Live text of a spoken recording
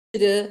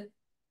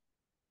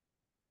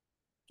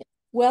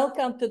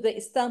Welcome to the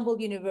Istanbul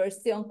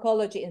University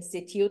Oncology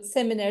Institute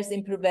Seminars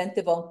in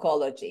Preventive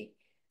Oncology.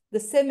 The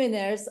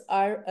seminars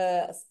are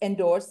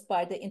endorsed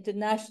by the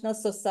International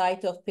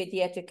Society of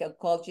Pediatric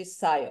Oncology,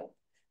 SIOP.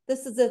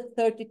 This is the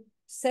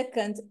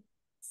 32nd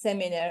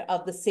seminar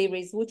of the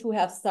series, which we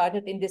have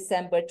started in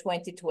December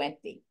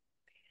 2020.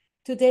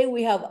 Today,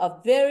 we have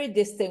a very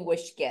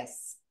distinguished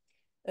guest.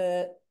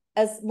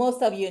 As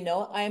most of you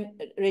know, I'm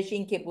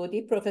Rejin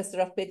Kebudi,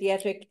 Professor of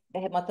Pediatric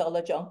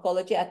Hematology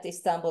Oncology at the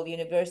Istanbul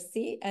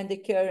University and the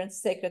current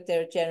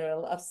Secretary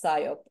General of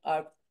SIOP,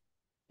 our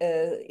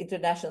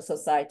International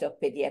Society of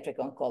Pediatric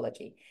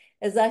Oncology.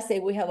 As I say,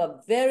 we have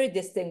a very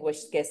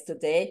distinguished guest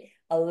today,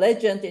 a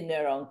legend in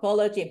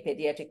neuro-oncology, in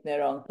pediatric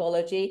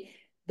neuro-oncology,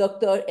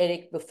 Dr.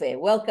 Eric Bouffet.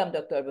 Welcome,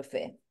 Dr.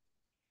 Bouffet.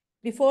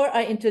 Before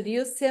I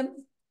introduce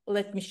him,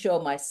 let me show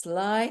my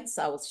slides.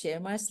 I will share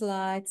my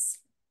slides.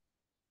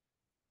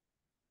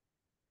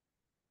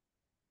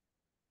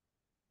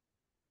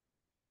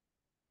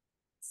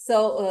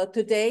 So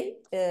today,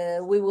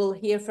 we will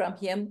hear from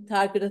him,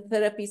 targeted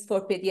therapies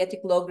for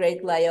pediatric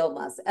low-grade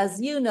gliomas. As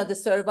you know, the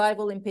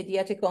survival in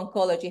pediatric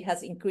oncology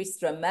has increased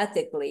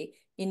dramatically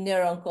in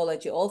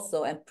neuro-oncology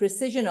also, and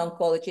precision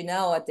oncology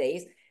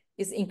nowadays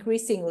is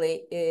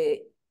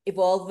increasingly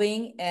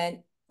evolving, and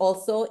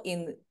also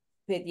in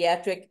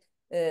pediatric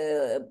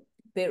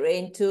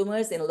brain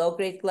tumors, in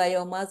low-grade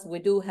gliomas, we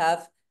do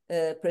have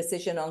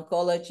precision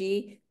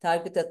oncology,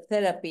 targeted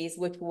therapies,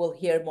 which we'll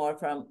hear more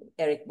from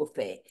Eric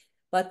Bouffet.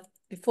 But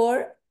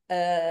before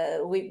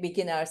we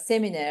begin our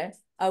seminar,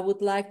 I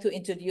would like to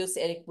introduce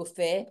Eric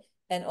Bouffet,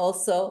 and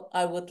also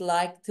I would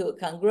like to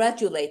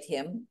congratulate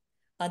him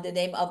on the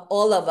name of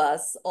all of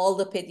us, all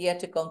the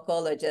pediatric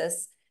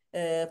oncologists,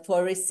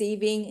 for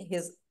receiving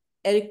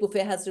Eric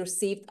Bouffet has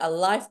received a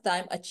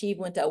Lifetime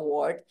Achievement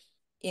Award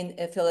in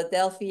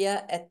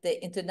Philadelphia at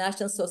the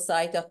International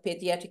Society of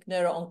Pediatric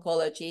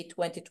Neuro-Oncology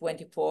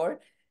 2024,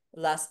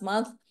 last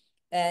month.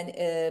 And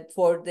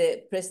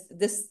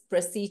this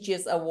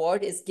prestigious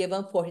award is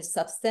given for his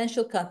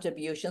substantial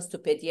contributions to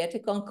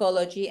pediatric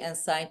oncology and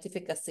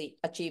scientific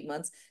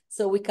achievements.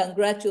 So we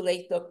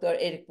congratulate Dr.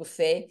 Eric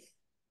Bouffet.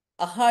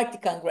 A hearty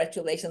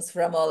congratulations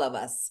from all of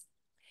us.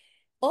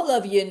 All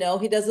of you know,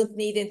 he doesn't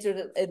need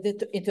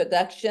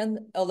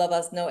introduction. All of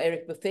us know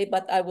Eric Bouffet,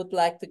 but I would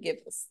like to give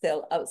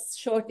still a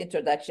short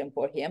introduction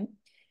for him.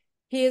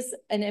 He is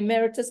an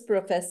emeritus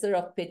professor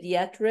of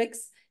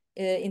pediatrics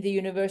in the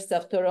University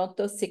of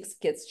Toronto, 6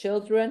 kids,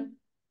 children.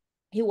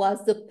 He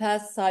was the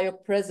past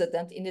SIOP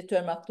president in the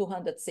term of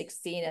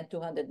 216 and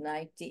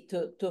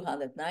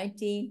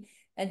 219,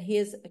 and he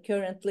is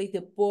currently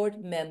the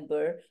board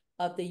member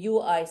of the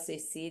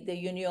UICC, the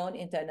Union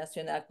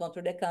Internationale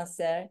contre le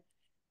Cancer,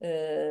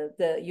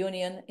 the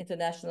Union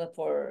International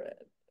for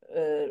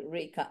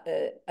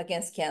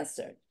Against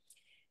Cancer.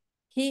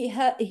 He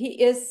has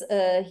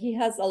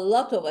a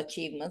lot of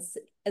achievements.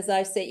 As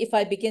I say, if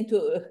I begin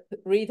to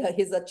read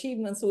his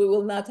achievements, we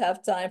will not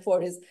have time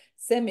for his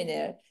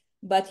seminar,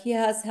 but he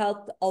has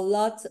helped a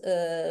lot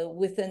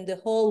within the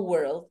whole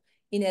world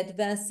in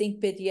advancing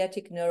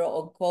pediatric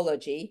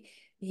neuro-oncology.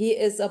 He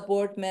is a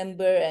board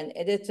member and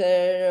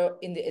editor,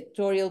 in the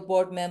editorial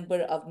board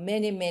member of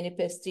many, many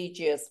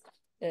prestigious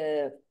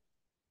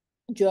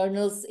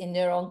journals in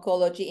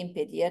neuro-oncology, in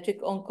pediatric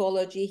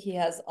oncology. He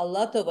has a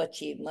lot of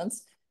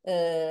achievements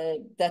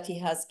that he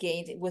has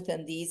gained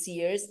within these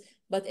years,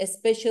 but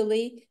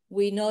especially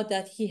we know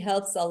that he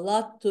helps a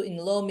lot in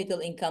low middle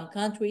income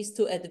countries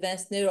to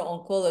advance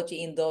neuro-oncology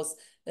in those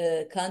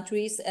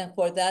countries. And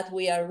for that,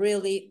 we are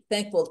really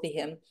thankful to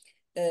him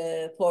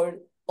for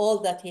all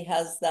that he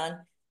has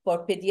done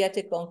for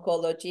pediatric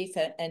oncology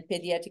and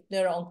pediatric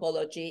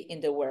neuro-oncology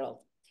in the world.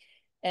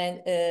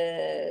 And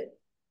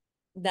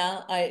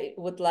now I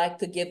would like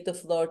to give the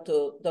floor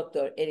to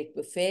Dr. Eric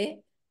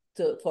Bouffet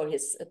for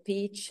his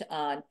speech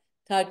on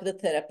targeted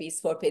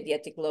therapies for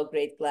pediatric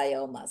low-grade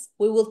gliomas.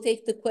 We will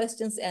take the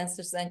questions,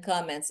 answers, and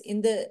comments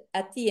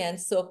at the end,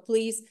 so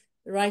please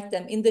write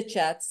them in the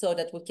chat so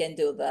that we can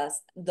do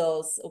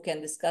we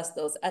can discuss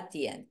those at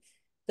the end.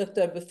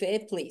 Dr.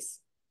 Bouffet, please.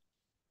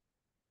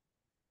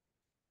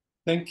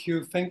 Thank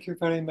you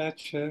very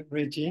much,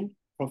 Rejin,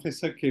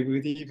 Professor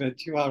Kebudi,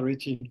 but you are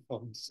Rejin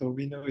for me, so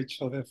we know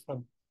each other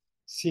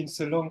since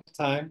a long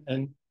time,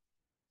 and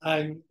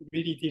I'm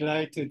really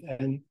delighted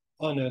and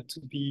honored to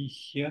be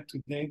here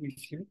today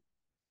with you.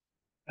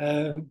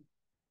 I'm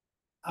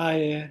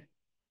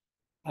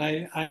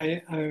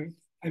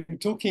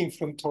talking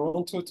from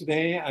Toronto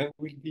today. I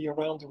will be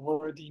around the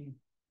world in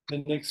the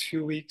next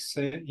few weeks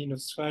in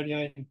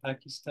Australia, in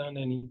Pakistan,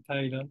 and in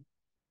Thailand.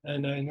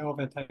 And I know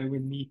that I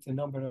will meet a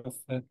number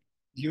of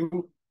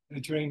you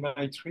during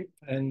my trip,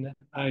 and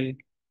I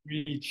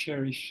really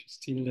cherish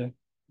still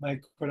my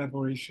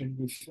collaboration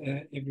with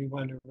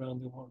everyone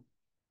around the world.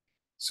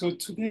 So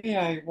today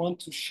I want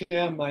to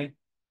share my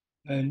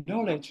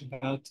knowledge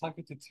about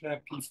targeted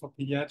therapy for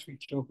pediatric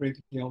low-grade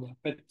glioma.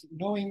 But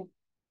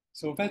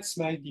so that's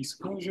my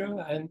disclosure,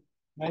 and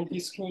My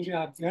disclosure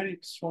are very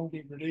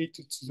strongly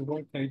related to the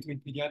work I do in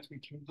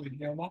pediatric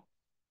glioma,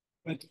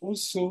 but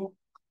also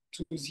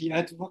to the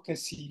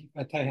advocacy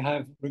that I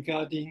have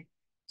regarding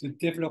the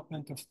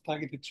development of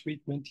targeted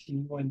treatment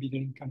in low and middle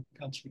income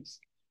countries.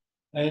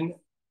 And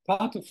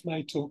part of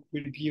my talk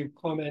will be a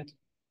comment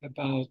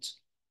about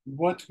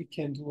what we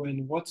can do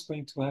and what's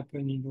going to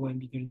happen in low and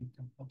middle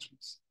income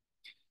countries.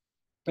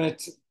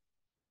 But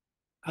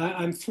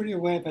I'm fully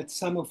aware that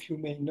some of you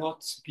may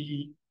not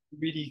be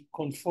really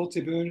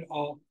comfortable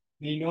or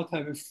may not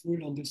have a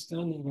full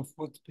understanding of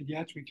what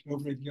pediatric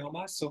low-grade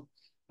glioma. So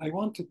I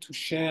wanted to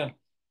share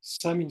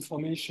some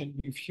information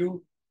with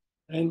you.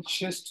 And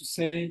just to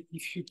say,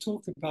 if you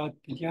talk about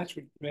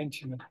pediatric brain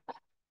tumor,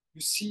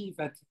 you see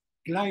that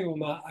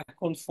glioma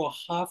account for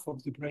half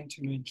of the brain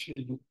tumor in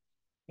children.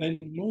 And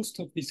most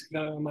of these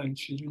glioma in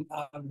children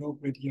are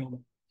low-grade glioma.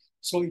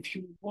 So if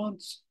you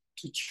want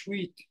to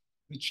treat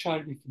a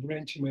child with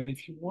brain tumor,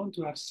 if you want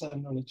to have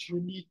some knowledge, you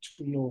need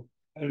to know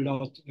a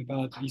lot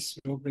about this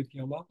low-grade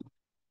glioma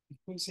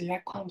because they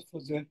account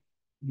for the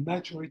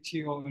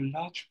majority or a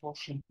large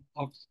portion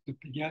of the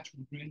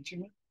pediatric brain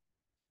tumor,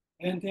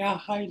 and they are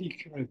highly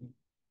curable.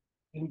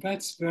 And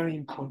that's very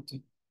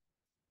important.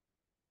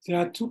 There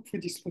are two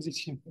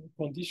predisposition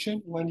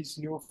conditions. One is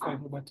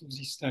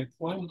neurofibromatosis type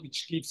 1,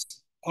 which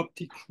gives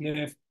optic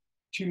nerve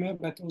tumor,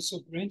 but also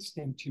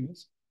brainstem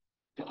tumors.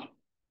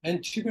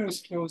 And tuberous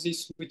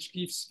sclerosis, which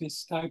gives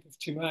this type of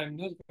tumor I'm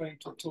not going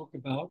to talk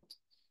about.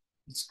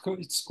 It's called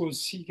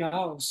SIGA,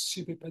 or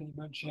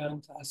subependymal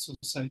giant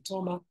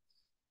astrocytoma.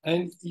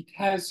 And it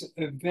has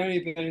a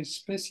very, very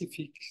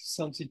specific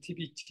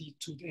sensitivity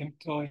to the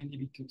mTOR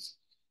inhibitors.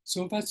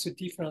 So that's a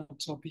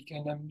different topic,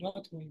 and I'm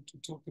not going to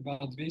talk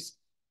about this,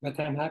 but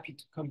I'm happy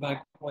to come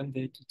back one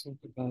day to talk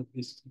about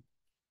this.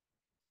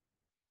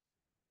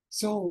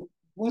 So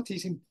what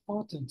is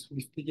important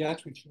with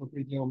pediatric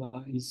low-grade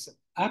glioma is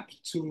up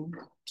to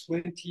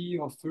 20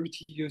 or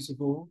 30 years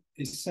ago,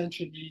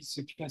 essentially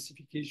the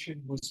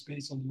classification was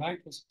based on the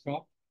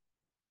microscope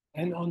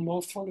and on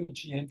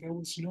morphology, and there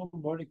was no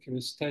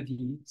molecular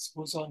study. It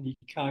was only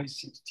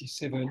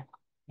Chi-67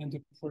 and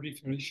the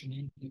proliferation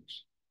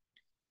index.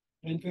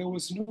 And there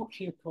was no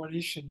clear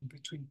correlation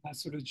between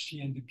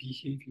pathology and the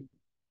behavior.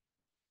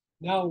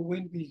 Now,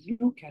 when we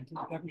look at the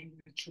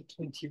WHO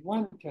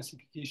 21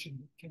 classification,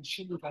 we can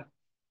show that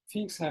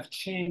things have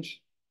changed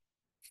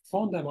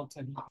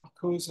fundamentally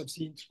because of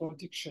the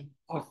introduction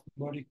of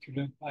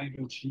molecular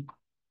biology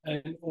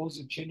and all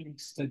the genomic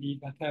studies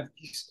that have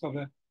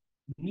discovered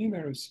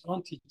numerous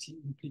entities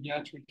in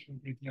pediatric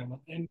low-grade glioma.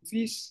 And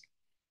this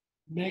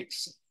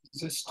makes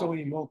the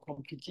story more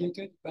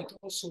complicated, but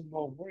also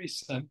more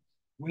worrisome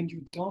when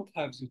you don't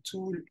have the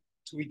tool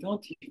to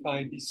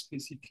identify these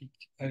specific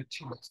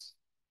tumors.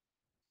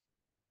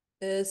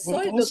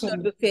 Sorry, Dr.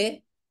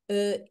 Bouffet.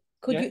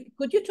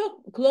 Could you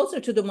talk closer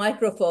to the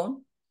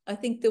microphone? I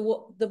think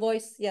the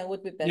voice,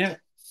 would be better. Yeah.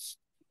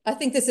 I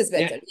think this is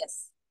better,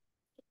 yes.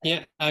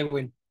 Yeah, I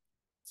will.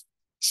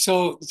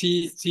 So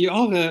the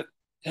other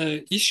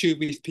issue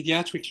with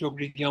pediatric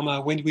low-grade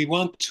glioma, when we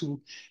want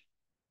to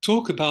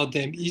talk about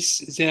them, is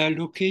their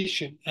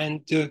location,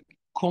 and the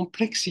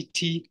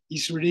complexity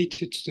is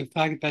related to the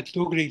fact that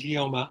low-grade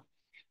glioma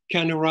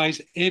can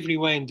arise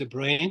everywhere in the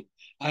brain,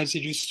 as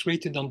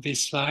illustrated on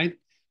this slide.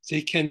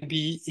 They can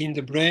be in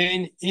the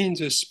brain, in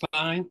the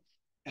spine,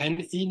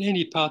 and in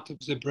any part of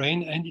the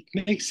brain, and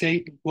it makes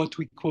what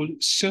we call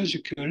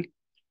surgical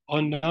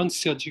or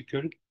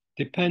non-surgical,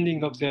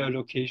 depending on their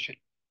location.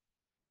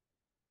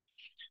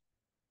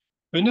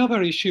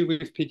 Another issue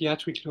with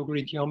pediatric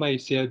low-grade glioma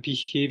is their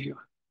behavior.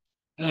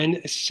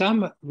 And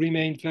some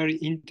remain very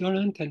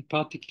indolent, and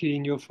particularly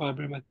in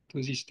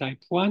neurofibromatosis type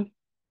 1.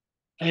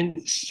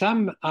 And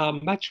some are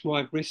much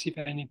more aggressive,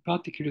 and in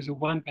particular, the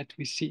one that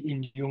we see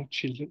in young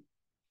children.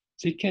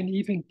 They can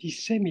even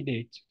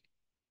disseminate,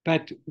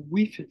 but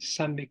with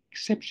some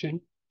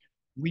exception,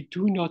 we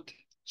do not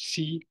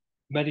see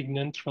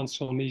malignant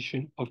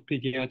transformation of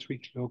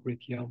pediatric low-grade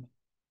glioma.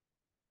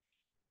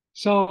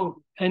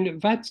 So,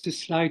 and that's the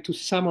slide to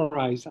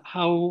summarize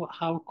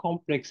how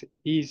complex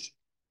is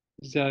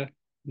the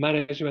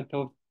management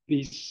of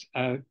this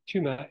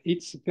tumor.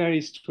 It's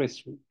very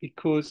stressful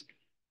because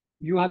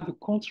you have a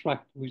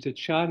contract with the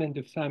child and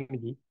the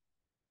family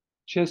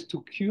just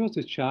to cure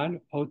the child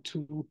or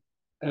to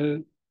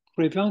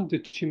prevent the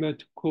tumor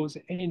to cause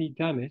any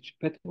damage,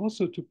 but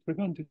also to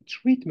prevent the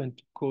treatment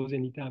to cause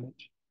any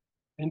damage.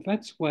 And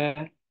that's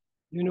where,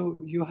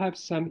 you have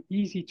some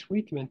easy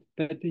treatment,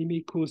 but they may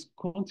cause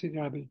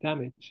considerable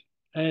damage.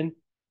 And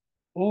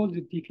all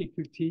the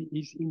difficulty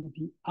is in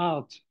the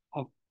art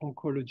of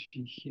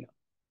oncology here.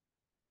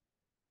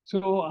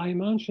 So I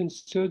mentioned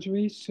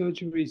surgery.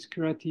 Surgery is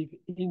curative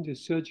in the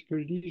surgical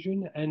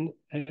lesion, and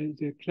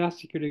the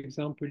classical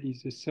example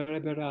is the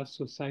cerebral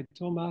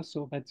astrocytoma.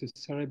 So that's a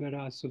cerebral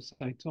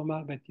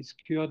astrocytoma that is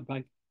cured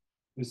by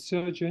a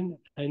surgeon,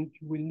 and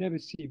you will never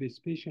see this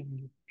patient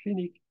in the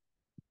clinic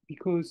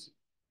because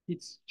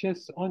it's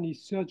just only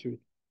surgery.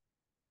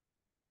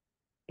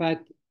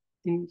 But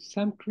in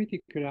some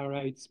critical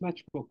area, it's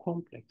much more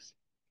complex.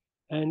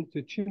 and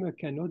the tumor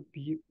cannot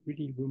be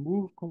really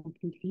removed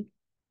completely.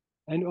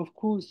 And of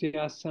course, there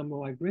are some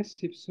more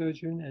aggressive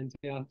surgeons and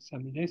there are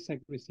some less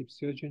aggressive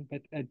surgeons,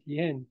 but at the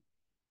end,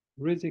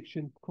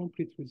 resection,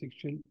 complete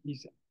resection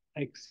is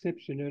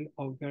exceptional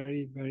or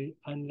very, very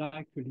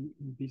unlikely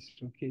in this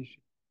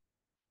location.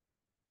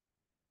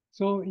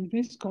 So in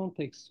this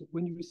context,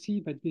 when you see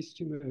that this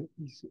tumor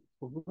is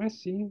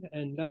progressing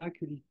and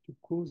likely to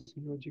cause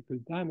neurological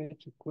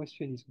damage, the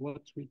question is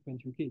what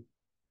treatment you give.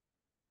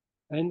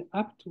 And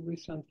up to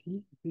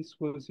recently, this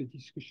was a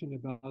discussion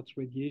about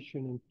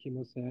radiation and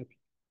chemotherapy.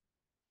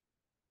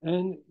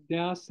 And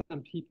there are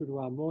some people who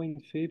are more in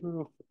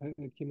favor of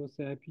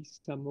chemotherapy,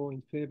 some more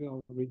in favor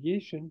of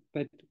radiation,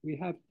 but we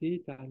have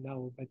data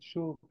now that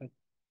show that,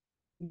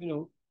 you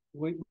know,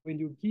 when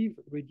you give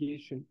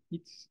radiation,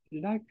 it's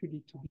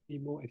likely to be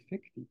more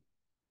effective,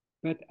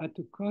 but at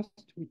a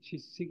cost which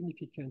is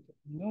significant,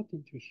 not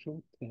in the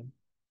short term,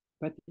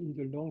 but in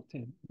the long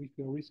term, with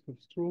a risk of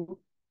stroke,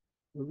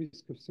 a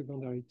risk of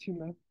secondary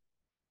tumor,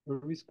 a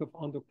risk of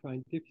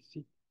endocrine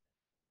deficit,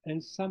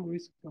 and some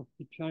risk of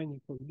decline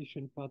in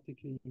cognition,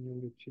 particularly in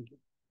younger children.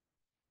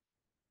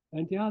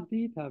 And there are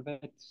data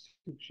that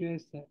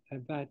suggest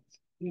that,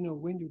 you know,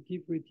 when you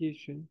give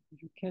radiation,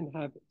 you can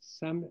have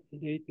some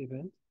late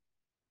events.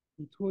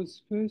 It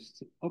was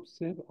first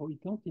observed or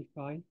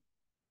identified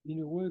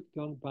in a work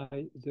done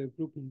by the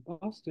group in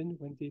Boston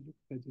when they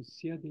looked at the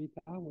SEER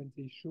data, when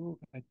they showed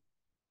that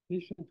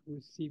patients who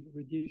received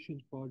radiation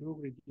for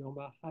low-grade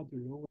glioma had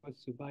a lower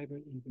survival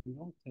in the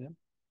long term.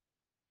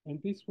 And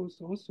this was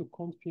also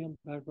confirmed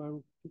by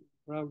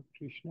Rao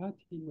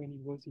Krishnati when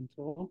he was in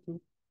Toronto.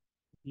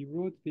 He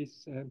wrote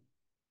this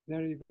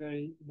very,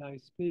 very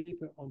nice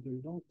paper on the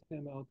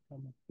long-term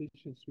outcome of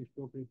patients with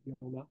low-grade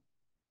glioma,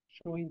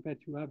 showing that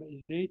you have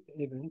a late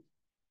event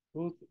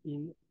both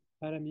in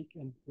thalamic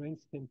and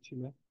brainstem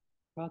tumor,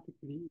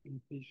 particularly in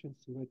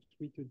patients who were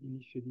treated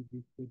initially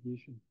with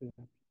radiation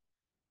therapy.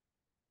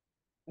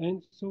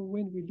 And so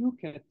when we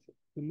look at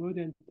the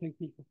modern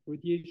technique of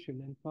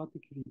radiation and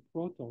particularly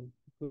proton,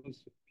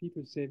 because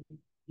people say,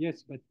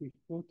 yes, but with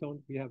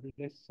proton, we have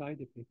less side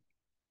effects.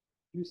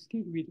 You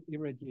still will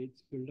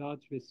irradiate the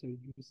large vessel.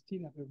 You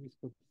still have a risk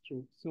of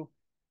stroke. So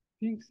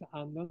things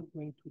are not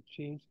going to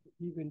change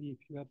even if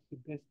you have the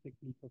best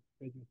technique of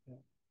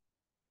radiotherapy.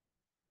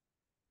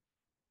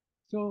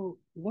 So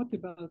what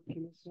about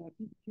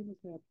chemotherapy?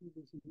 Chemotherapy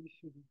was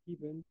initially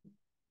given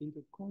in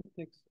the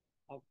context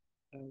of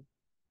a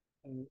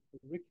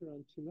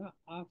recurrent tumor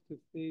after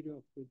failure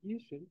of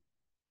radiation.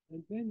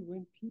 And then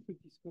when people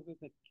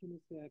discovered that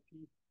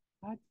chemotherapy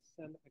had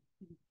some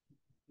activity in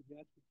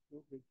pediatric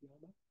low-grade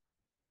glioma,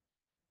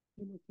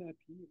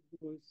 chemotherapy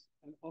was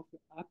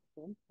offered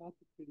upfront,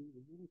 particularly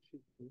in young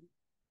children,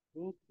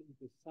 both in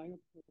the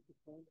SIOP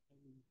protocol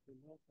and in the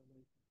North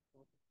American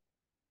protocol.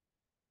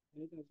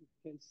 And as you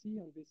can see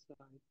on this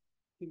slide,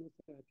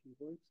 chemotherapy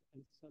works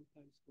and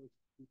sometimes works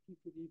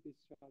repeatedly. This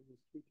child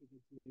was treated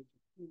at the age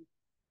of 2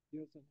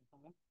 years and a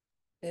half.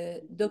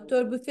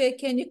 Dr. Bouffet,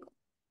 can you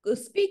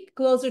speak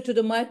closer to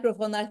the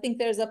microphone? I think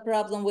there's a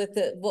problem with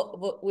the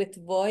with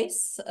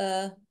voice.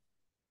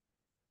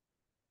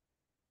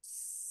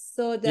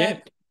 So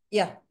that,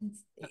 yeah.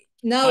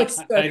 Now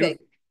it's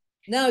perfect.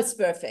 Now it's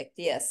perfect,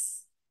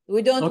 yes.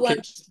 We don't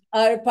want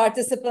our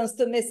participants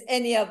to miss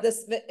any of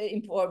this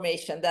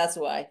information. That's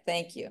why.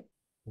 Thank you.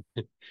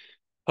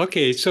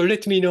 Okay, so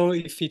let me know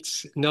if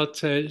it's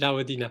not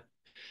loud enough.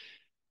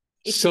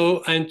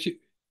 So, and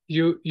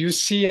you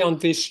see on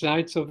this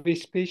slide, so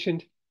this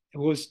patient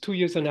was 2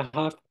 years and a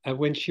half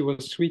when she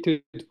was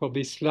treated for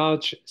this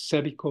large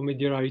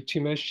cervicomedullary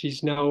tumor.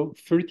 She's now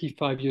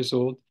 35 years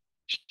old.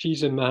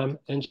 She's a mom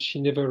and she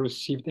never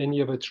received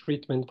any other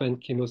treatment than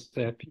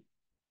chemotherapy.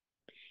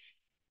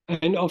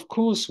 And of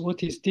course,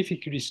 what is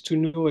difficult is to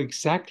know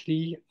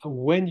exactly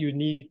when you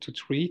need to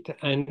treat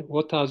and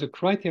what are the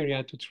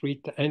criteria to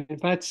treat. And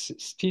that's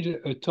still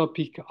a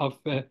topic of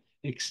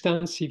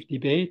extensive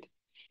debate.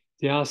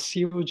 There are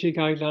COG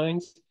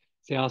guidelines,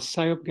 there are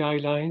SIOP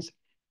guidelines.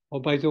 Oh,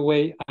 by the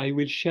way, I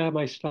will share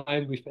my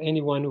slide with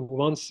anyone who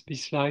wants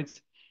these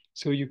slides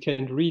so you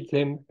can read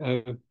them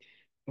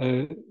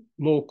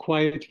more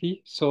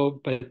quietly.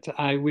 So, but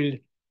I will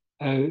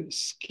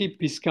skip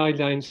these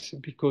guidelines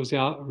because they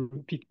are a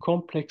bit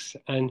complex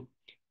and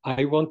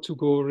I want to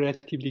go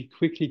relatively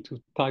quickly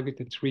to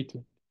targeted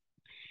treatment.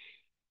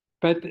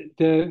 But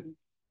the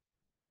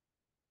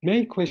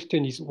main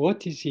question is,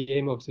 what is the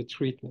aim of the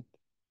treatment?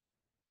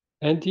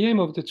 And the aim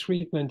of the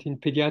treatment in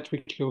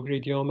pediatric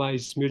low-grade glioma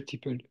is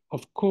multiple.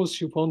 Of course,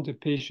 you want the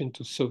patient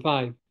to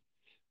survive,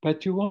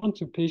 but you want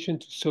the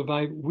patient to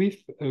survive with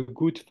a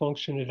good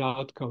functional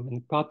outcome.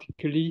 And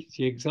particularly,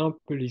 the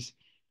example is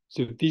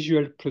the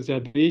visual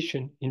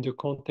preservation in the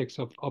context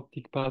of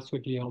optic pathway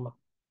glioma.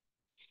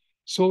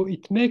 So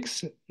it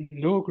makes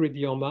low-grade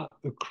glioma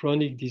a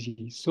chronic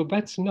disease. So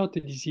that's not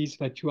a disease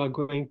that you are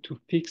going to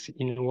fix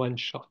in one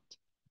shot.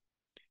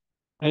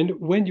 And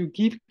when you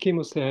give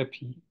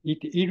chemotherapy,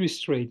 it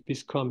illustrates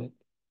this comment.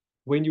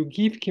 When you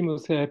give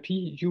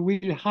chemotherapy, you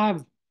will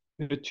have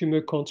the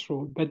tumor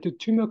control. But the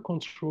tumor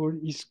control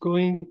is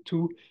going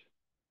to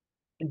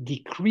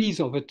decrease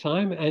over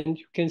time. And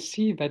you can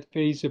see that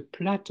there is a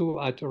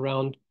plateau at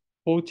around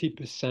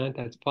 40%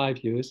 at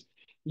 5 years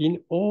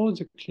in all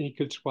the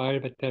clinical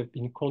trials that have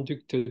been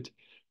conducted,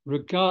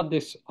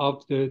 regardless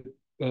of the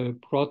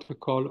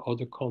protocol or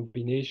the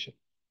combination.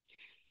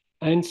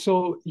 And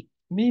so it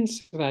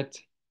means that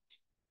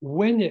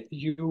when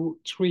you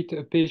treat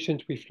a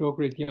patient with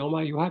low-grade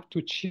glioma, you have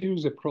to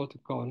choose a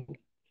protocol.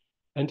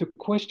 And the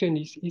question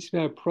is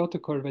there a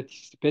protocol that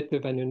is better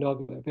than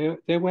another?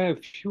 There were a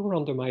few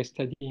randomized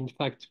studies, in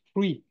fact,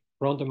 3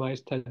 randomized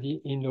studies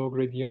in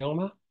low-grade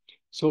glioma.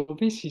 So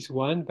this is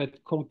one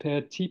that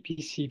compared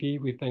TPCV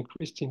with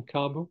vincristine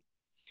carbo.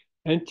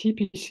 And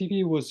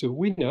TPCV was a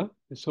winner.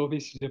 So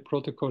this is the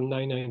protocol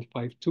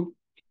 9952.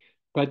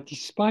 But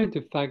despite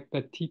the fact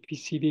that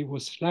TPCV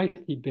was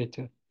slightly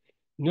better,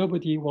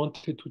 nobody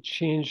wanted to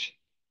change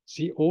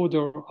the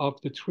order of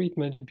the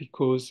treatment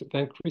because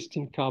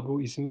vincristine carbo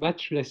is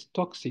much less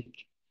toxic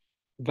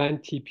than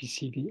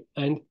TPCV.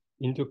 And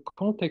in the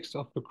context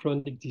of a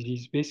chronic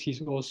disease, this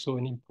is also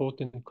an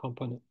important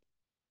component.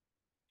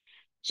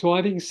 So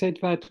having said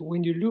that,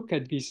 when you look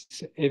at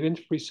this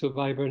event-free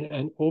survival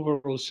and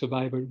overall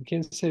survival, we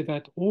can say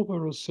that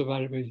overall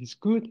survival is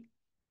good.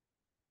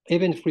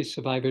 Event-free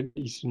survival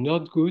is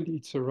not good.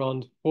 It's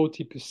around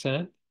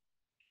 40%.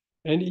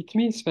 And it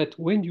means that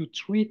when you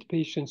treat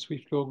patients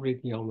with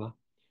low-grade glioma,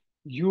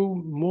 you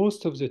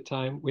most of the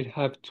time will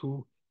have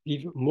to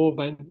give more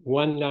than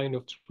one line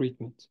of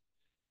treatment.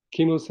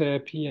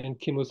 Chemotherapy and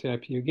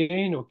chemotherapy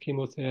again, or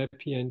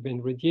chemotherapy and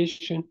then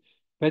radiation,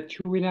 but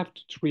you will have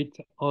to treat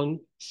on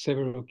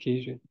several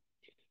occasions.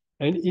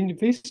 And in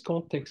this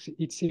context,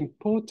 it's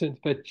important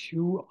that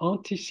you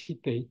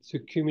anticipate the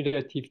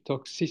cumulative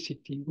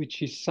toxicity,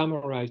 which is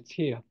summarized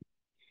here.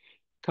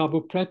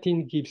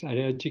 Carboplatin gives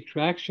allergic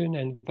reaction,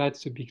 and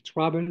that's a big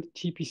trouble.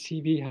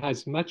 TPCV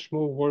has much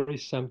more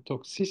worrisome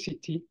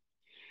toxicity.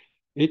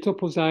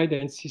 Etoposide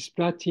and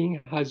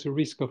cisplatin has a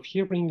risk of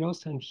hearing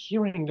loss, and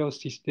hearing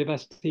loss is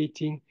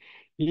devastating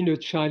in a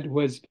child who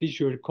has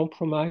visual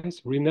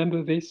compromise.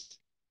 Remember this.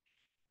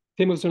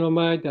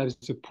 Temozolomide has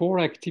a poor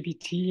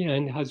activity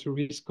and has a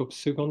risk of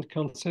second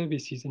cancer.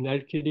 This is an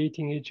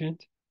alkylating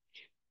agent.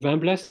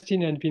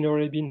 Vinblastine and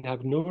vinorelbine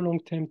have no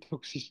long-term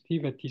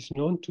toxicity that is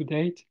known to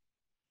date.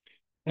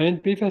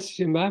 And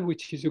bevacizumab,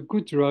 which is a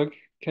good drug,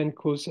 can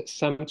cause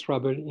some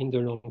trouble in the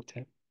long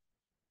term.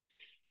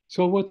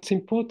 So what's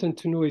important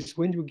to know is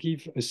when you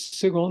give a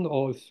second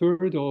or a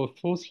third or a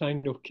fourth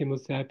line of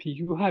chemotherapy,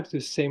 you have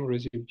the same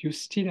result. You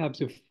still have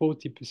the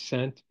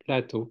 40%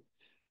 plateau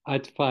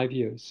at 5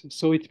 years.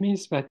 So it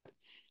means that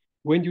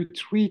when you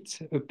treat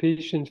a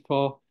patient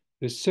for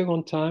the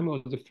second time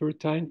or the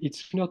third time,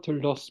 it's not a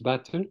lost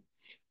battle.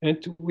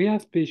 And we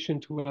have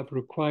patients who have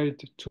required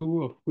 2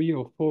 or 3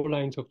 or 4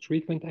 lines of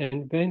treatment,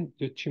 and then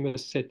the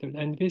tumors settle.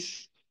 And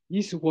this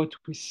is what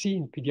we see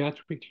in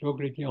pediatric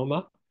low-grade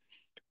glioma.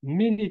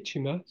 Many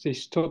tumors, they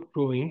stop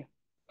growing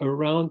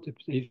around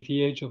the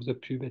age of the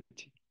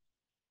puberty.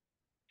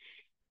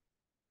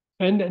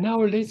 And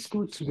now let's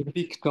go to the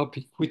big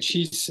topic, which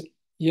is,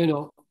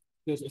 the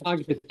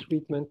targeted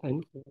treatment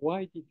and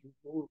why did you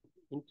move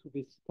into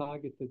this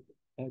targeted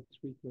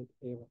treatment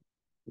era?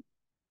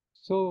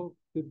 So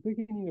the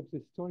beginning of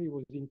the story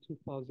was in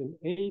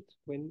 2008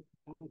 when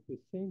at the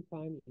same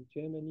time in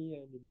Germany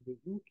and in the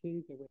UK,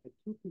 there were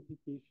 2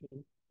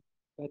 publications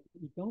that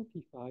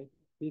identified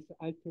this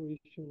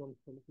alteration on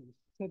chromosom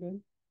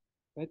 7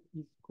 that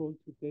is called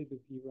today the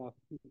BRAF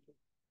fusion.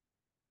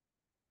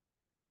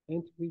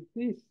 And with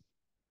this,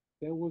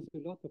 there was a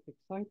lot of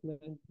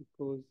excitement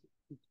because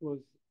it was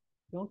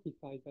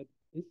identified that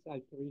this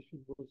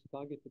alteration was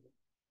targetable.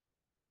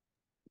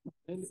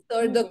 And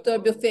sorry, Dr.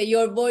 Bouffet,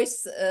 your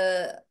voice,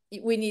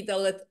 we need a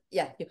lot.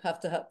 Yeah, you have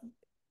to have.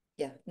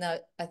 Yeah, now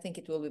I think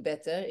it will be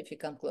better if you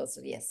come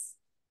closer. Yes.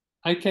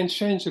 I can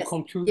change the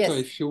computer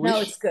if you wish.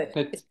 No, it's good.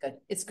 But... It's good.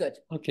 It's good.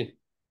 Okay.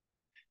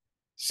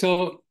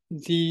 So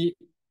the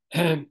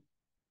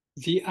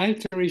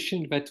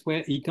alteration that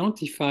were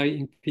identified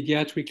in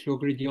pediatric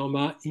low-grade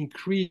glioma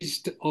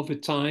increased over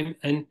time,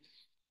 and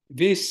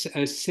this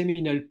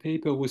seminal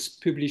paper was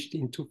published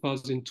in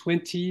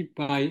 2020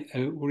 by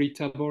Uri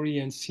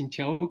Tabori and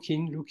Cynthia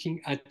Hawkin,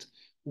 looking at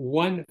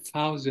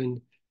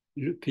 1,000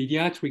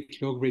 pediatric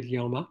low-grade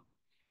glioma.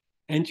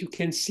 And you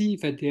can see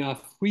that there are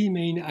 3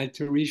 main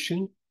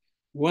alterations.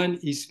 One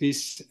is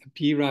this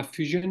BRAF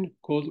fusion,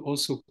 called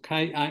also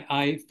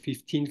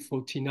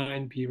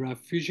KII1549 BRAF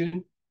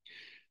fusion.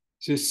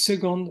 The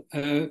second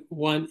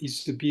one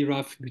is the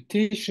BRAF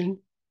mutation,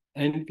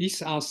 and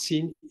these are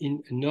seen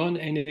in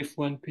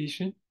non-NF1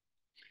 patients.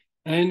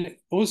 And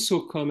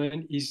also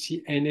common is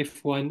the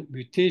NF1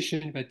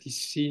 mutation that is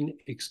seen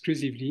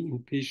exclusively in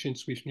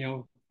patients with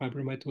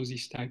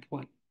neurofibromatosis type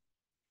 1.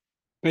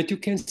 But you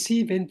can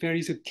see then there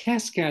is a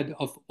cascade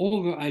of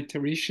other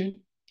alterations,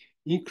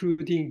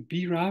 including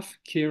BRAF,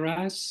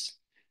 KRAS,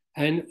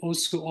 and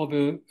also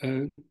other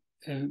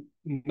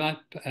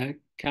MAP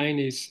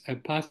kinase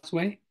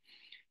pathway.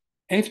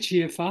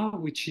 FGFR,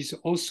 which is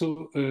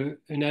also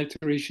an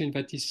alteration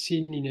that is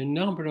seen in a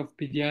number of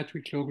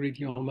pediatric low-grade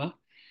glioma.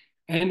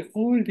 And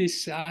all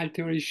this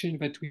alteration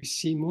that we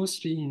see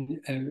mostly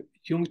in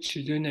young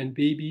children and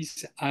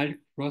babies, ALK,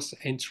 ROS,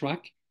 and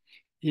TRAC,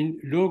 in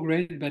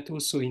low-grade, but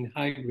also in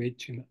high-grade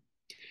tumor.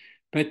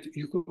 But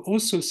you could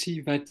also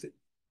see that,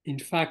 in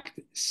fact,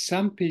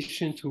 some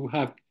patients who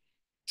have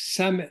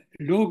some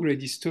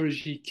low-grade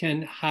histology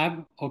can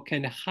have or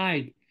can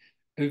hide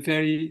a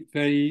very,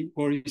 very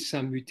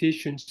worrisome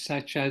mutation,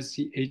 such as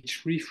the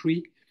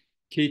H33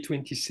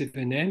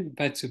 K27M,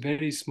 that's a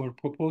very small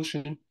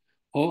proportion,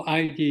 or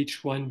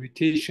IDH1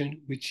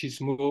 mutation, which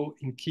is more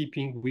in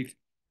keeping with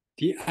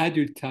the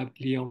adult type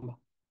glioma.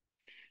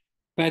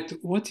 But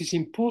what is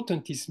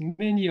important is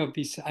many of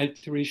these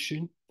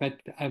alterations that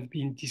have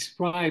been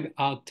described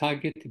are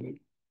targetable.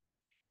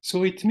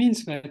 So it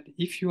means that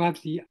if you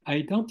have the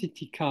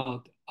identity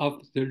card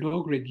of the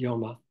low-grade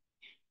glioma,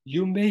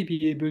 you may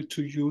be able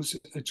to use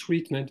a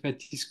treatment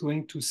that is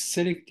going to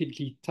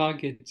selectively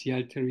target the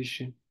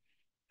alteration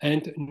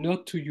and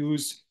not to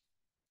use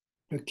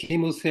a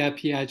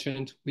chemotherapy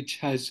agent which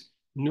has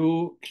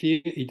no clear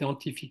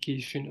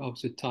identification of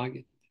the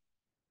target.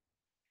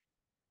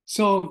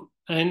 So,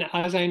 and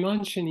as I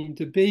mentioned, in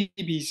the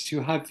babies,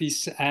 you have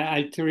these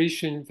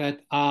alterations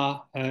that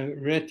are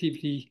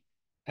relatively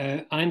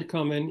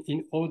uncommon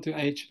in older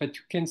age, but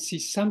you can see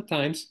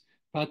sometimes,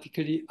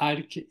 particularly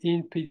ALK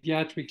in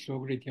pediatric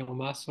low-grade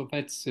glioma. So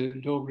that's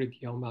low-grade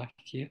glioma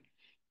here.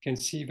 You can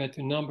see that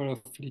a number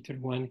of little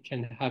ones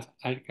can have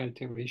ALK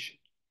alteration.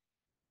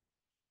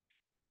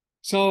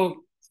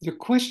 So the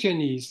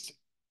question is,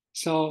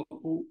 so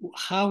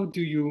how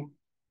do you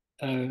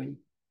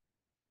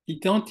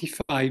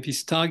identify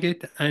this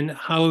target, and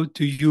how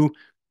do you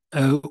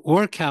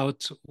work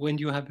out when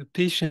you have a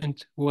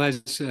patient who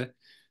has a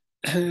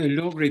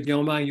low-grade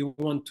glioma you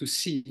want to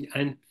see?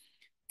 And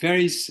there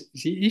is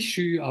the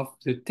issue of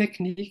the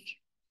technique,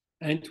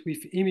 and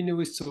with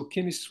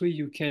immunohistochemistry,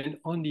 you can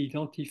only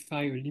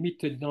identify a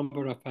limited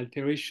number of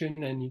alterations,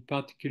 and in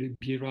particular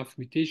BRAF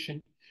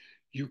mutation.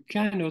 You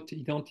cannot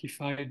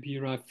identify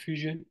BRAF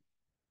fusion,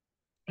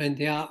 and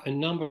there are a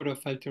number of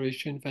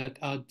alterations that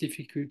are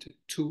difficult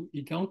to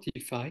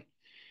identify.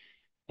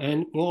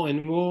 And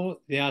more,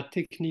 there are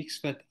techniques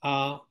that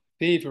are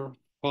favored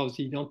for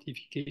the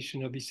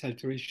identification of this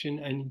alteration,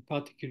 and in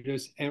particular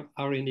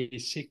RNA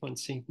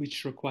sequencing,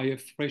 which require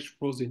fresh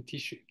frozen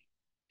tissue.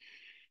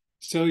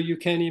 So you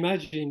can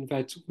imagine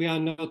that we are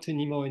not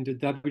anymore in the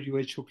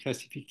WHO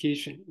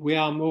classification. We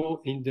are more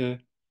in the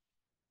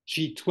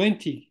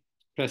G20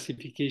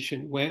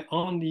 classification, where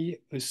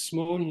only a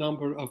small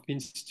number of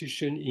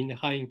institutions in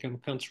high-income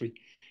countries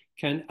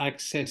can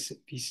access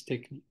these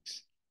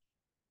techniques.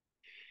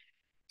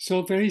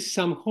 So there is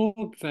some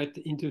hope that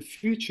in the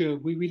future,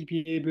 we will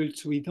be able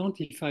to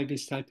identify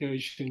this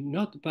alteration,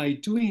 not by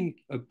doing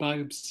a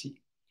biopsy,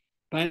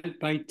 but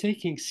by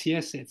taking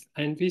CSF.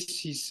 And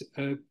this is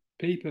a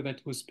paper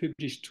that was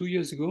published 2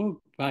 years ago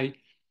by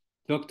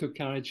Dr.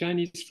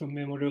 Karajanis from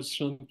Memorial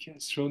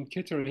Sloan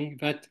Kettering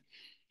that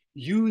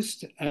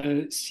used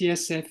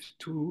CSF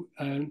to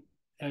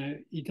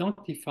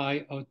identify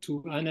or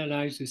to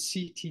analyze the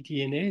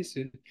ctDNA,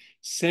 the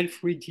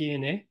cell-free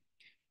DNA.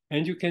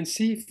 And you can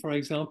see, for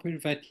example,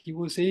 that he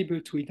was able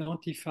to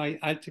identify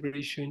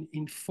alteration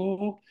in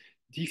 4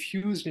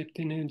 diffuse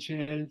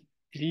leptomeningeal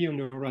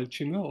glioneural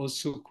tumor,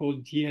 also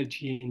called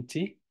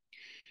DLGNT.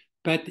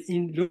 But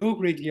in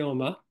low-grade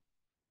glioma,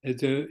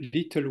 the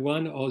little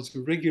one or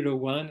the regular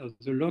one or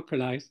the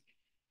localized,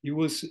 he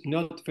was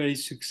not very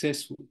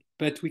successful.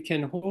 But we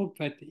can hope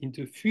that in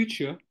the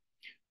future,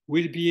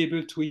 we'll be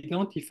able to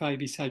identify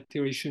this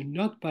alteration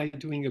not by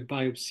doing a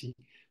biopsy,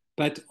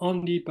 but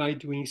only by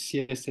doing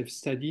CSF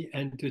study,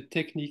 and the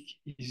technique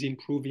is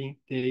improving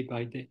day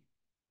by day.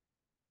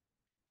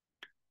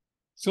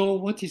 So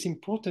what is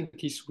important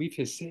is with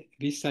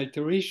this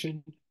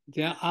alteration,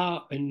 there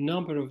are a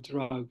number of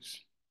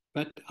drugs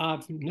that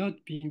have not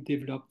been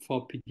developed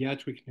for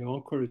pediatric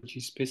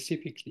neuro-oncology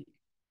specifically,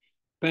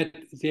 but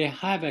they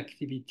have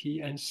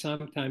activity and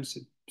sometimes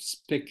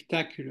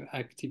spectacular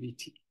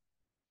activity.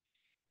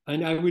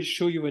 And I will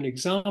show you an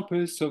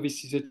example. So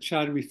this is a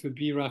child with a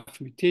BRAF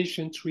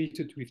mutation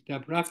treated with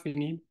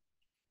dabrafenib.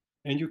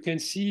 And you can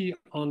see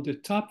on the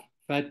top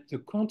that the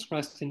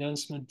contrast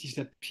enhancement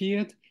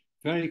disappeared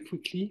very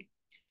quickly.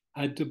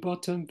 At the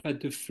bottom,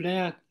 that the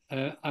flare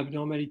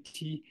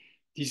abnormality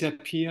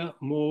disappeared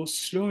more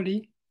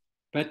slowly,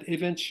 but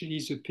eventually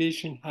the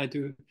patient had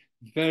a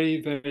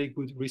very, very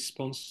good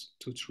response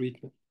to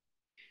treatment.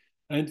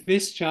 And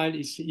this child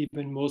is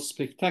even more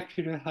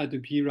spectacular, had a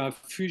BRAF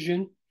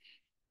fusion,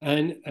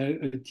 and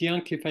a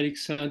diencephalic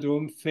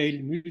syndrome,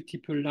 failed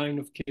multiple lines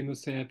of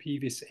chemotherapy,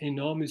 this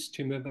enormous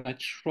tumor that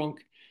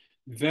shrunk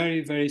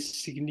very, very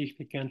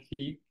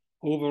significantly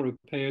over a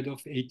period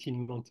of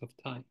 18 months of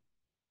time.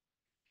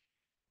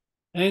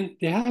 And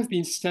there have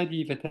been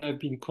studies that have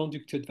been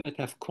conducted that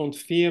have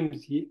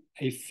confirmed the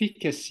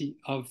efficacy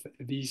of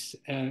this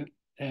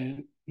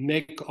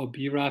MEK or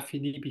BRAF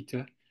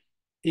inhibitor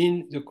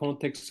in the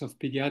context of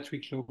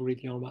pediatric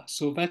low-grade glioma.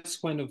 So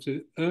that's one of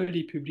the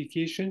early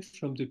publications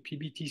from the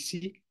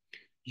PBTC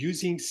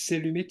using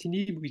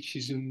selumetinib, which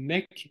is a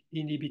MEK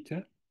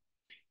inhibitor.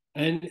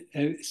 And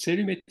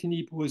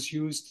selumetinib was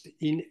used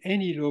in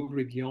any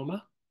low-grade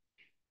glioma,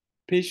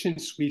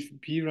 patients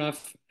with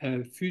BRAF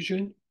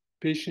fusion,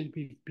 patients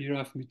with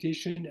BRAF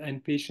mutation,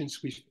 and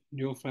patients with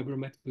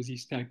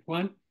neurofibromatosis type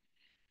 1.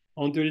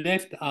 On the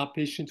left are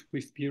patients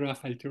with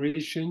BRAF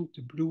alteration,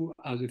 the blue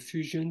are the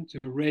fusion,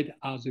 the red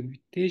are the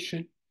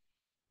mutation.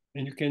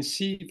 And you can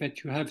see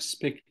that you have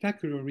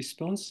spectacular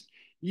response,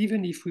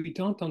 even if we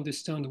don't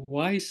understand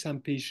why some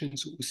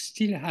patients who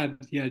still have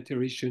the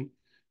alteration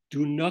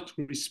do not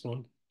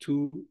respond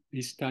to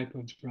this type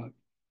of drug.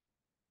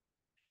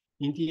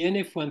 In the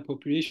NF1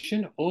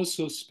 population,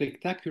 also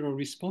spectacular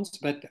response,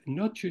 but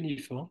not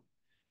uniform.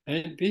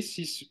 And this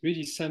is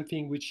really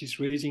something which is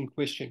raising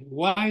question.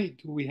 Why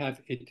do we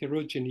have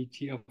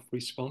heterogeneity of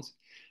response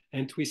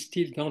and we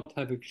still don't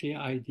have a clear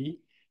ID?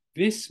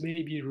 This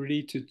may be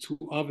related to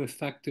other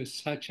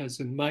factors such as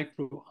the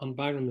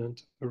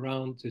microenvironment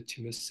around the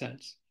tumor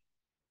cells.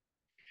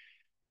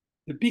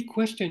 The big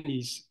question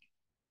is,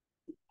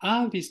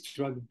 are these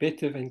drugs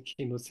better than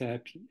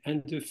chemotherapy?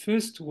 And the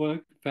first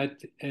work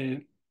that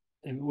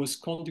was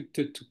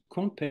conducted to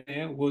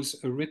compare was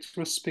a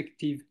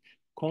retrospective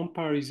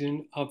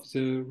comparison of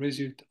the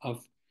result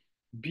of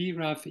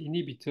BRAF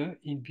inhibitor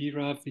in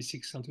BRAF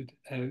V600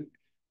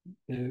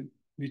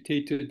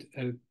 mutated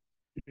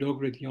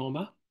low-grade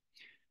glioma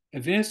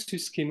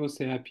versus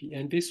chemotherapy.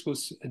 And this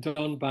was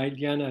done by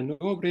Liana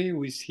Nobre,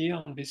 who is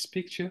here on this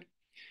picture.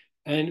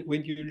 And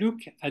when you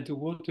look at the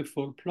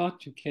waterfall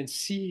plot, you can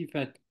see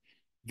that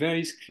there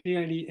is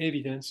clearly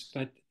evidence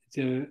that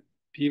the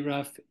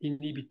BRAF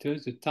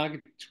inhibitors, the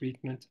target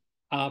treatment,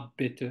 are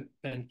better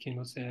than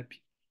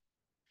chemotherapy.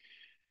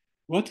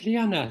 What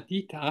Liana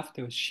did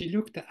after, she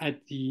looked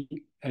at the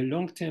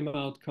long-term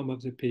outcome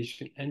of the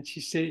patient, and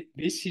she said,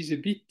 this is a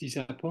bit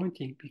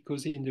disappointing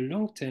because in the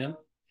long term,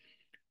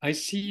 I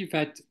see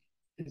that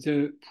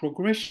the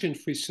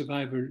progression-free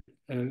survival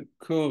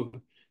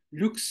curve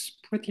looks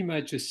pretty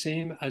much the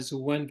same as the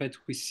one that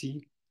we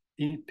see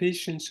in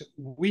patients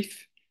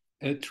with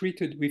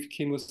treated with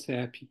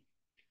chemotherapy.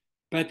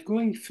 But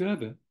going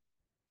further,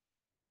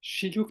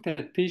 she looked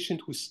at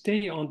patients who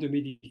stay on the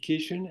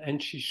medication,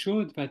 and she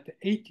showed that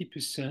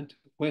 80%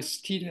 were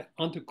still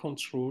under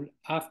control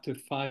after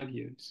 5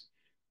 years,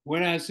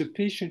 whereas the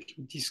patient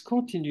who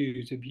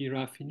discontinued the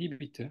BRAF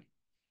inhibitor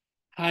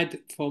had,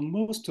 for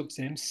most of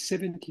them,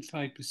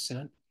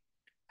 75%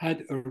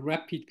 had a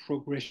rapid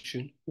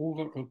progression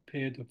over a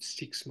period of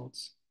 6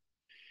 months.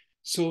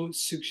 So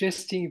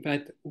suggesting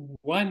that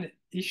one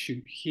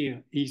issue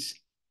here is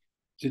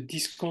the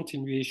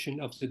discontinuation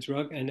of the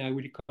drug, and I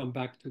will come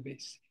back to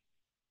this.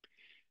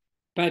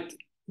 But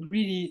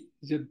really,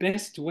 the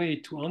best way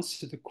to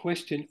answer the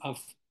question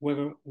of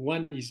whether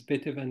one is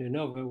better than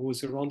another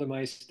was a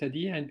randomized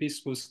study, and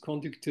this was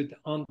conducted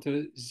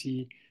under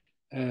the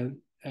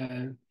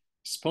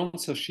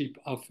sponsorship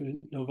of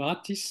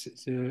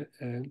Novartis, the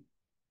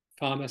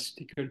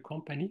pharmaceutical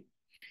company.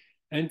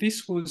 And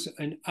this was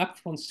an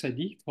upfront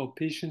study for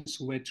patients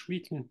who were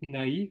treatment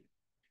naive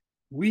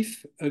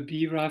with a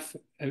BRAF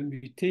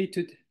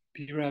mutated,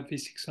 BRAF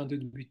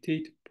V600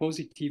 mutated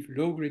positive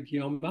low-grade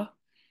glioma,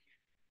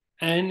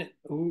 and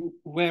who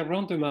were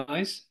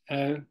randomized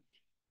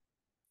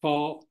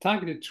for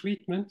targeted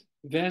treatment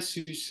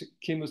versus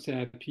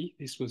chemotherapy.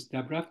 This was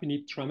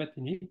dabrafenib,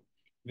 trametinib,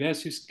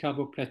 versus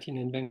carboplatin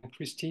and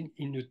vincristine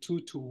in a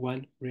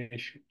 2-to-1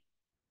 ratio.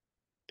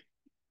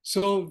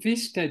 So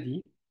this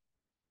study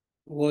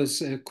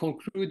was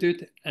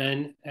concluded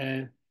and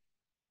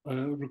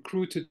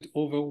recruited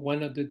over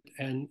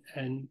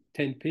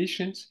 110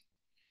 patients.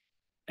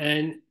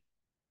 And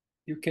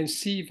you can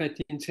see that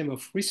in terms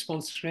of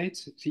response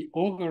rates, the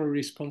overall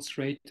response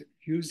rate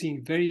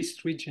using very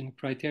stringent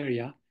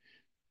criteria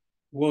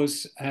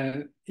was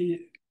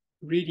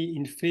really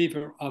in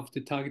favor of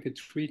the targeted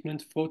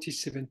treatment,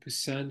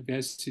 47%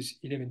 versus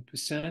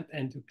 11%,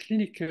 and the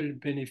clinical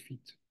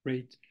benefit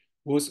rate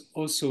was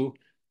also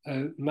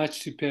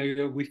much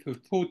superior with a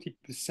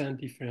 40%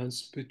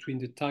 difference between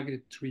the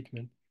targeted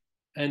treatment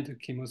and the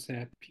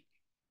chemotherapy.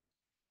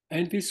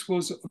 And this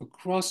was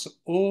across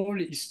all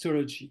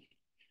histology,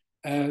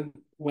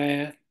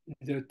 where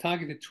the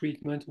targeted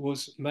treatment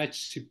was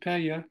much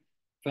superior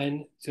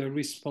than the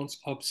response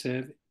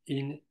observed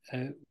in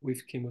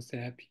with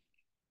chemotherapy.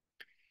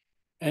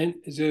 And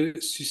the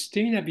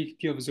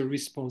sustainability of the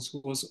response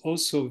was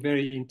also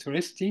very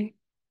interesting.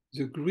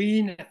 The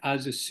green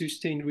has a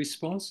sustained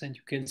response, and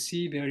you can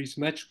see there is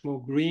much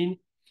more green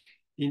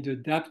in the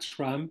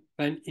dab-tram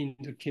than in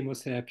the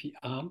chemotherapy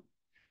arm.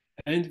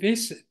 And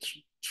this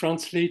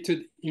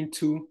translated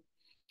into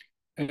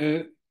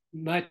a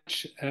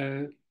much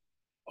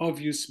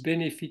obvious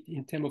benefit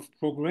in terms of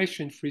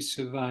progression-free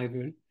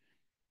survival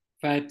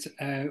that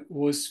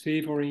was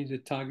favoring the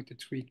targeted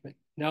treatment.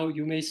 Now,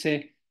 you may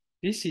say,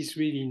 this is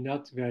really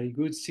not very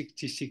good,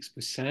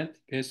 66%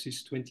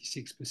 versus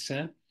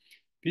 26%.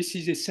 This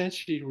is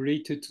essentially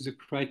related to the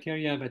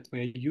criteria that were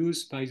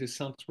used by the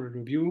central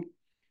review.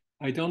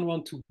 I don't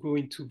want to go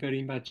into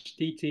very much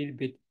detail,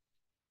 but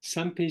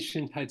some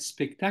patients had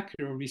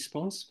spectacular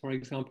response. For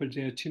example,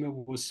 their tumor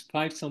was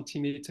 5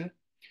 centimeters,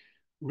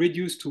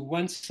 reduced to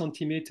 1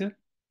 centimeter,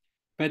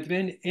 but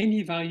then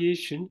any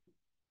variation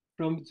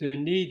from the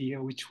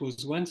nadir, which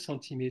was 1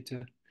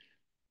 centimeter,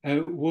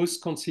 was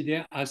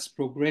considered as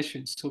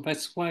progression. So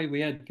that's why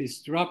we had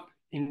this drop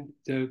in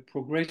the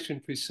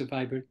progression-free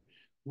survival,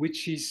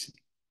 which is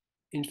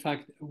in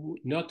fact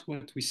not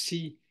what we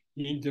see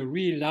in the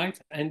real life.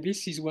 And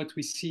this is what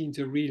we see in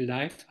the real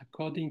life,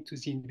 according to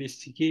the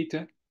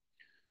investigator,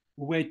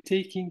 who were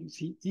taking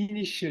the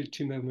initial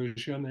tumor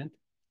measurement.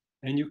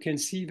 And you can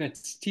see that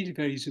still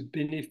there is a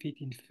benefit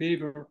in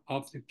favor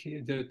of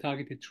the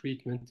targeted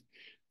treatment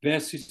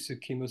versus the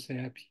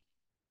chemotherapy.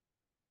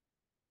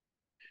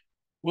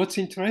 What's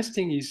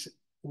interesting is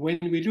when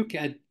we look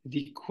at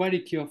the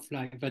quality of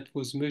life that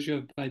was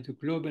measured by the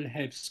Global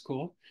Health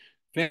Score,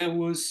 there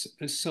was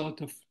a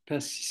sort of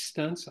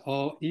persistence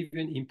or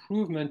even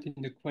improvement in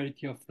the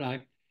quality of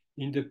life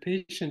in the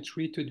patient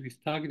treated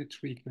with targeted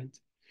treatment,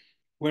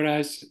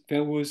 whereas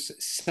there was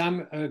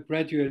some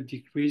gradual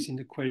decrease in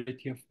the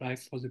quality of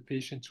life for the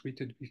patient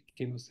treated with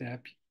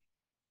chemotherapy.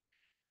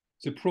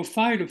 The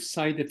profile of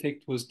side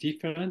effect was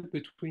different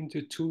between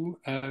the two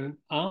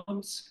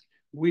arms,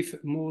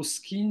 with more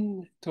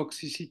skin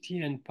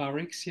toxicity and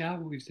pyrexia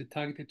with the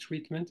targeted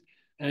treatment,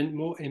 and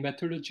more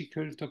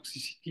hematological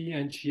toxicity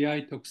and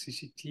GI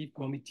toxicity,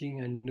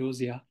 vomiting and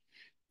nausea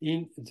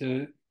in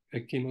the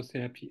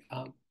chemotherapy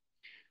arm.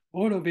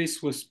 All of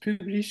this was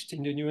published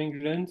in the New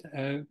England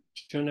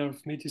Journal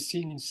of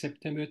Medicine in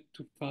September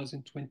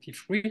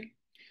 2023.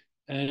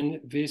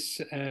 And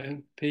this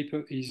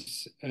paper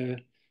is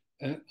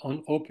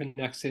on open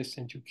access,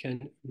 and you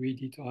can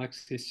read it or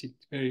access it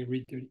very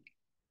readily.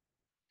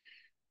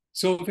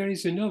 So there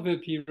is another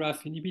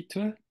BRAF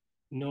inhibitor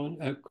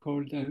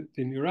called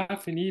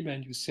vemurafenib,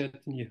 and you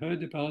certainly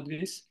heard about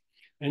this.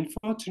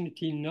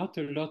 Unfortunately, not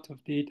a lot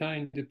of data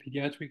in the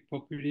pediatric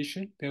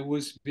population. There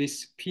was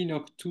this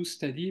PNOC2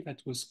 study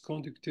that was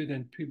conducted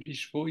and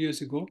published 4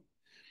 years ago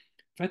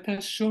that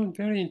has shown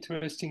very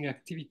interesting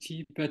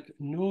activity, but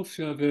no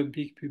further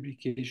big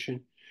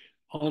publication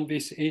on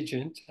this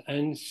agent.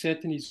 And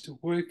certainly the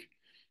work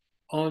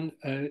on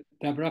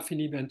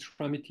dabrafenib and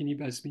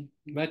trametinib has been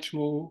much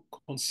more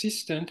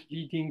consistent,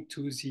 leading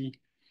to the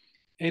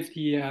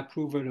FDA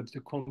approval of the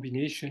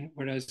combination,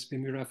 whereas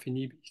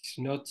vemurafenib is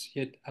not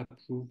yet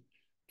approved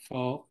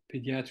for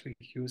pediatric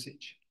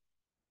usage.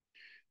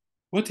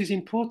 What is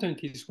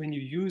important is when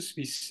you use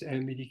this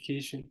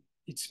medication,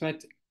 it's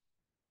that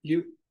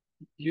you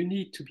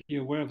need to be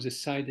aware of the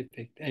side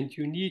effect, and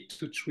you need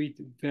to treat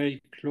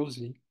very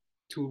closely,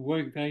 to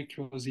work very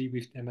closely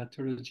with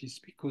dermatologists,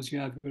 because you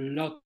have a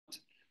lot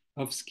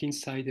of skin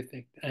side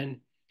effect. And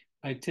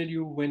I tell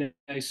you, when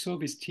I saw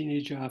this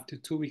teenager after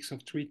 2 weeks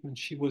of treatment,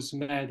 she was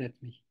mad at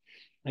me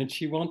and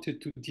she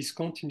wanted to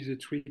discontinue the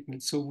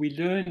treatment. So we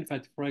learned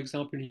that, for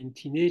example, in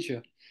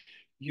teenager,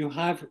 you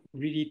have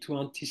really to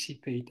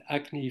anticipate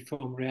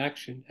acneiform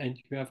reaction, and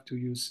you have to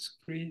use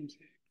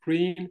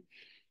cream.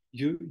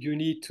 You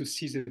need to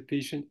see the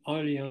patient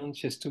early on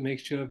just to make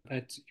sure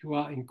that you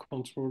are in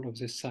control of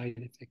the side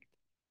effect.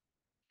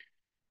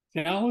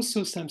 There are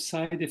also some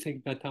side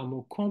effects that are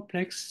more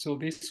complex. So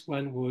this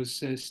one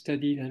was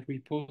studied and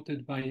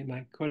reported by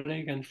my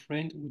colleague and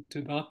friend,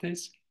 Ute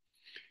Barthes,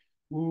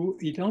 who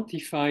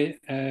identified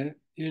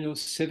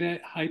severe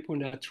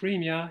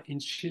hyponatremia in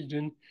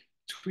children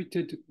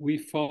treated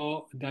with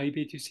for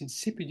diabetes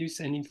insipidus.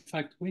 And in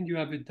fact, when you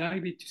have a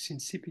diabetes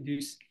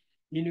insipidus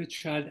in a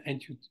child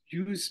and you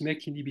use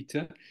MEK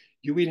inhibitor,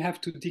 you will have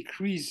to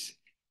decrease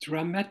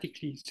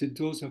dramatically the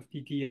dose of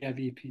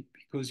DDAVP,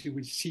 because you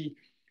will see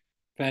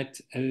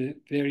that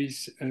there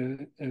is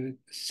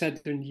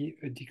suddenly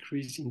a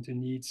decrease in the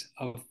needs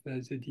of the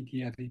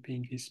DDAVP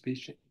in this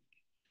patient.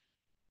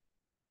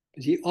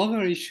 The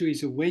other issue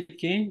is a weight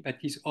gain that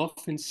is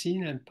often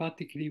seen, and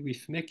particularly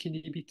with MEK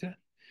inhibitor.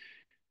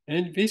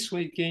 And this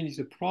weight gain is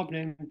a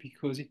problem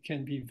because it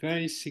can be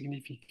very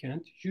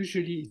significant.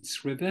 Usually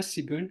it's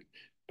reversible,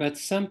 but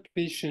some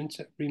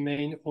patients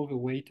remain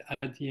overweight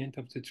at the end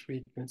of the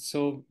treatment.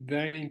 So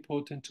very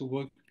important to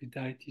work with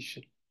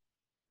dietitian.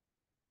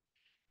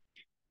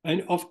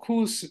 And of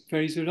course,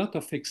 there is a lot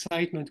of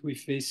excitement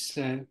with this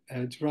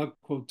drug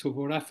called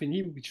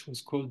tovorafenib, which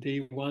was called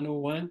Day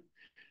 101.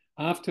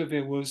 After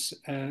there was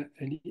an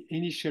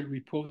initial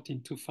report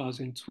in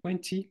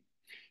 2020,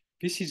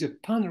 this is a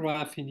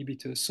pan-RAF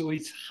inhibitor, so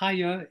it's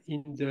higher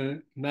in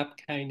the MAP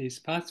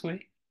kinase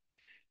pathway.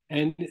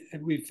 And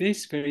with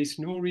this, there is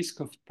no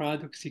risk of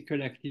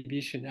paradoxical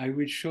activation. I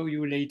will show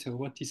you later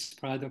what is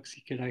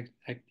paradoxical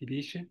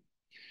activation.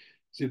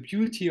 The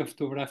beauty of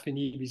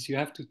tovorafenib is you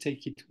have to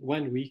take it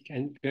 1 week,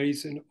 and there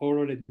is an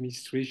oral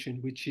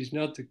administration, which is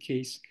not the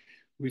case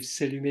with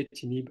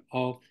selumetinib,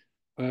 or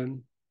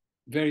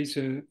there is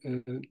a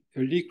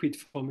liquid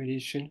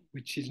formulation,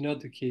 which is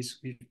not the case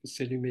with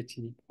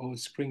selumetinib or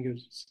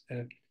Springer's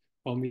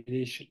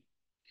formulation.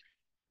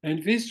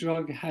 And this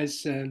drug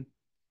has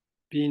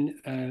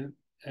been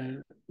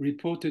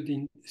reported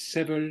in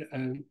several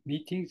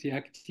meetings. The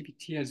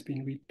activity has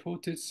been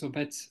reported, so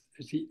that's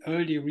the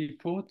early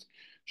report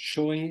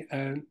showing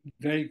a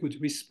very good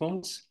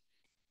response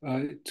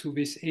to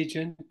this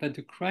agent, but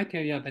the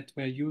criteria that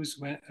were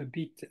used were a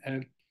bit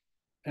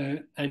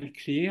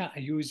unclear,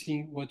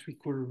 using what we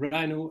call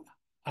RANO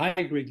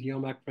high-grade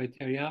glioma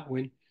criteria,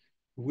 when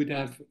would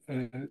have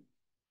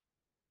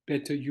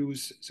better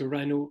use the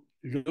RANO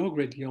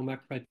low-grade glioma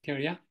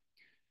criteria.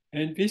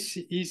 And this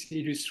is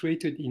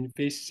illustrated in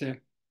this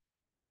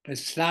a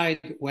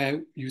slide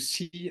where you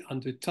see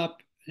on the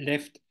top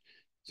left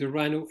the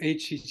RANO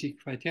HGG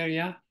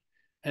criteria,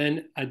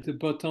 and at the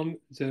bottom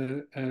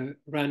the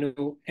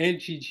RANO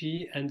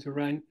LGG and the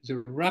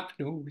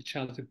RAPNO, which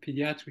are the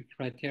pediatric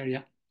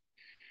criteria,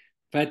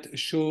 that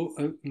show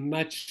a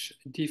much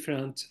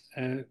different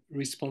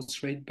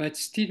response rate, but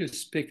still a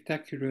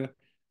spectacular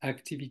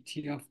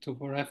activity of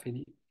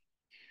tovorafenib.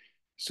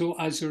 So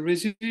as a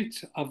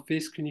result of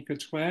this clinical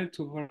trial,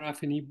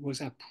 tovorafenib was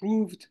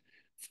approved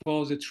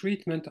for the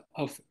treatment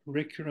of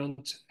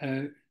recurrent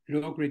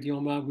low-grade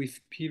glioma with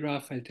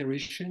BRAF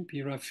alteration,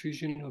 BRAF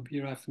fusion or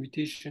BRAF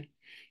mutation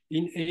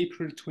in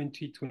April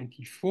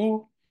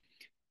 2024.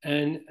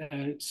 And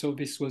so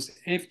this was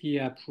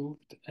FDA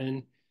approved,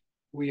 and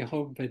we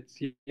hope that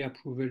the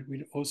approval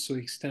will also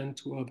extend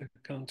to other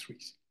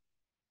countries.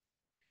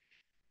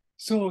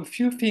 So a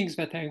few things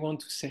that I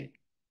want to say.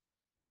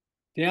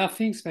 There are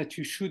things that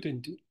you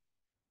shouldn't do.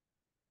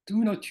 Do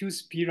not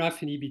use BRAF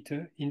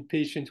inhibitor in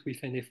patients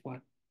with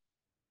NF1.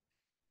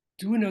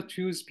 Do not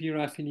use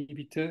BRAF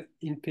inhibitor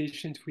in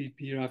patients with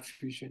BRAF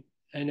fusion,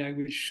 and I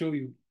will show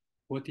you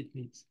what it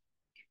means.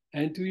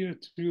 And do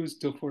not use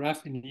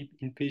tovorafenib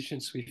in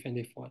patients with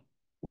NF1.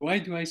 Why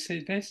do I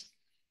say this?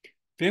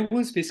 There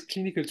was this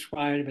clinical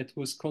trial that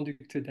was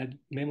conducted at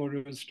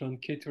Memorial Sloan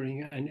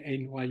Kettering and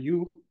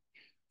NYU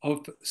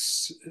of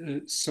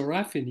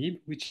sorafenib,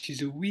 which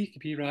is a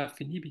weak BRAF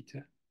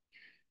inhibitor.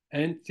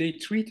 And they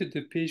treated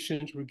the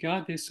patient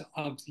regardless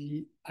of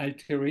the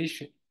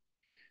alteration.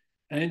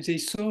 And they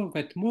saw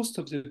that most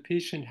of the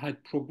patients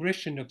had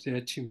progression of their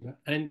tumor,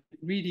 and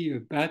really a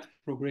bad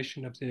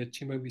progression of their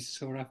tumor with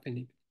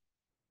sorafenib.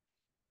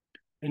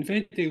 And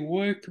then they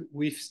worked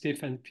with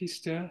Stefan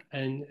Pister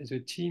and the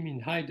team in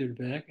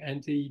Heidelberg,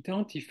 and they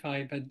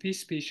identified that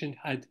this patient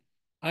had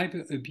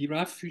either a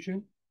BRAF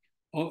fusion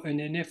or an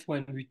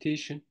NF1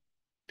 mutation,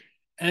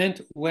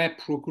 and were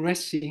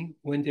progressing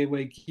when they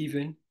were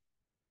given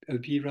a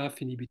BRAF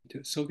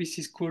inhibitor. So this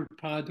is called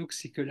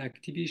paradoxical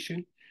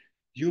activation.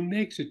 You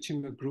make the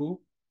tumor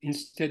grow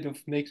instead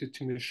of make the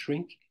tumor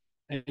shrink,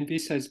 and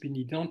this has been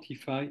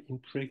identified in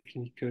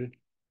preclinical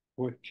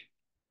work.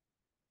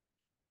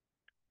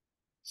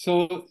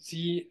 So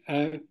the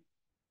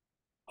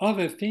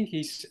other thing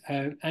is,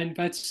 and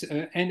that's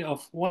N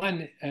of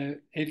one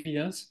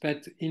evidence,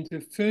 that in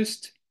the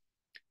first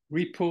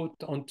report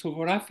on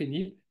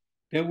tovorafenib,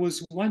 there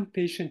was one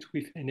patient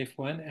with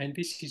NF1, and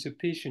this is a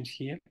patient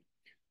here,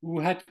 who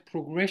had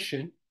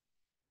progression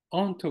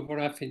on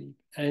tovorafenib.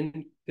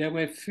 And there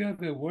were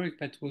further work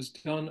that was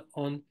done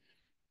on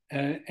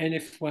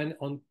NF1,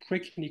 on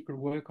preclinical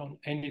work on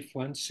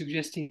NF1,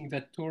 suggesting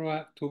that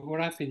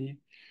tovorafenib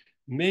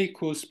may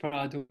cause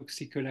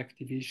paradoxical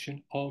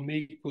activation or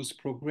may cause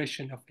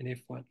progression of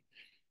NF1.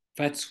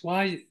 That's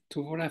why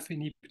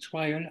tovorafenib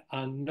trials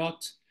are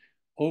not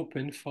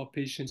open for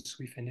patients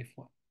with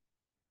NF1.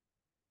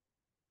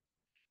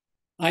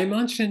 I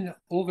mentioned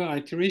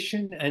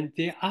over-iteration, and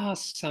there are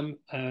some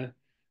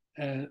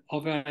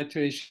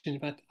over-iteration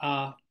that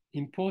are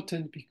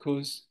important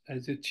because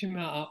the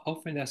tumors are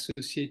often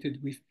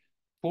associated with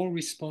poor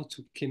response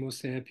to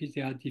chemotherapy.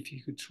 They are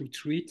difficult to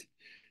treat.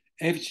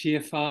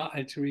 FGFR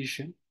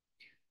alteration.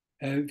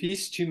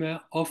 These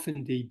tumors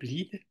often they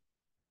bleed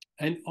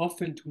and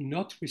often do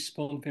not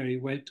respond very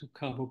well to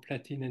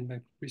carboplatin and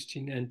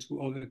vincristine and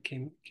to other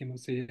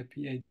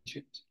chemotherapy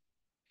agents.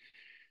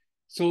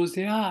 So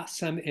there are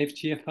some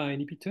FGFR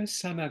inhibitors,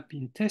 some have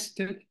been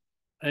tested,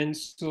 and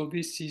so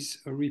this is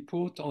a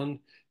report on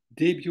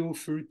Debio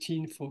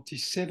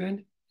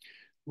 1347,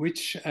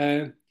 which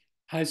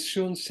has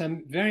shown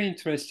some very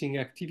interesting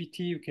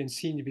activity. You can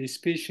see in this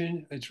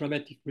patient a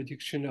dramatic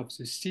reduction of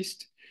the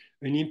cyst,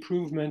 an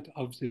improvement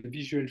of the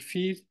visual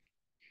field,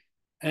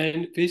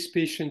 and this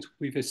patient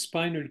with a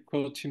spinal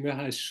cord tumor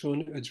has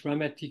shown a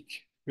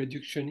dramatic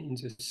reduction in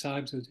the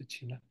size of the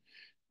tumor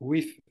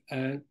with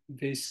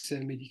this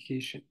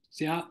medication.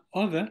 There are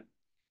other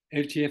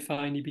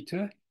FGFR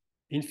inhibitors,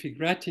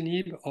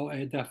 infigratinib or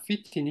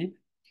erdafitinib.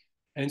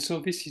 And so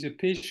this is a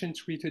patient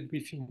treated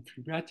with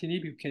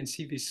infigratinib. You can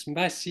see this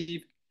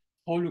massive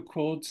hollow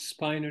cord,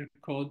 spinal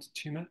cord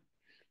tumor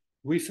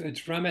with a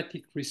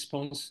dramatic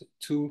response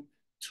to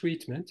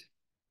treatment.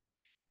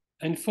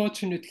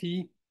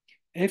 Unfortunately,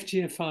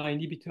 FGFR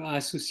inhibitors are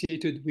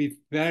associated with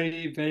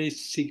very, very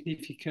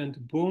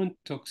significant bone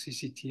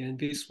toxicity. And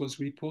this was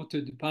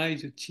reported by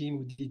the team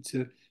who did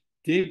the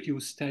debut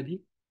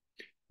study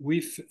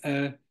with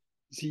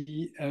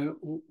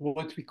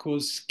what we call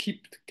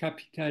skipped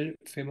capital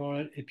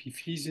femoral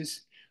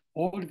epiphysis.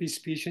 All these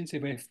patients, they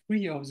were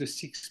 3 of the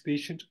 6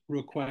 patients who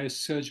required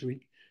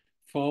surgery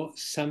for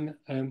some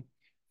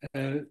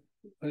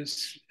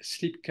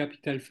slip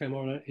capital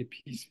femoral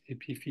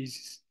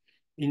epiphysis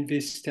in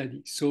this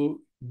study.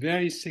 So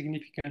very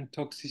significant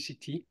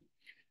toxicity,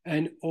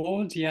 and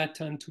all the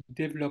attempt to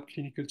develop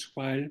clinical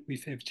trial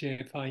with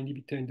FGFR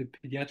inhibitor in the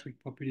pediatric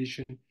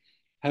population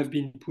have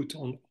been put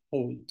on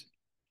hold.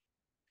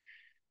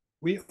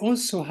 We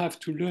also have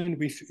to learn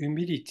with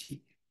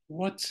humility.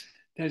 What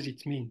does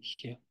it mean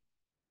here?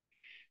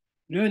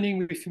 Learning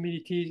with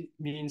humility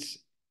means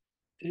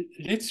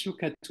let's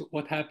look at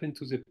what happened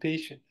to the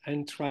patient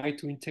and try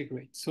to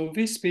integrate. So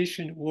this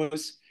patient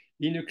was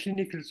in a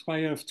clinical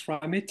trial of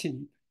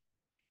trametinib,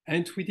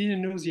 and we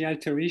didn't know the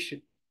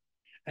alteration.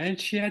 And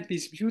she had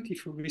this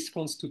beautiful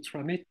response to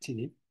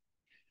trametinib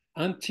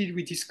until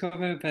we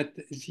discovered that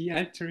the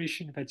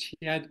alteration that she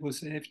had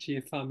was an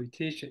FGFR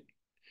mutation.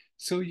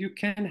 So you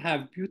can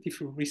have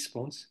beautiful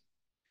response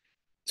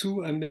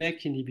to a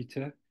MEK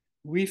inhibitor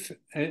with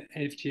a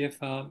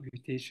FGFR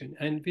mutation.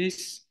 And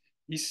this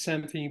is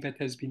something that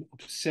has been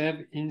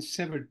observed in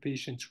several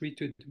patients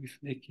treated with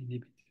MEK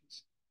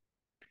inhibitors.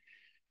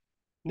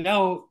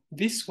 Now,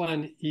 this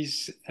one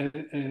is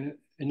an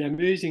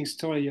amazing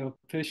story of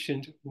a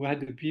patient who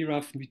had a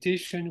BRAF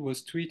mutation,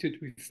 was treated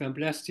with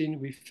vinblastine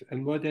with a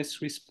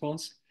modest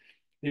response,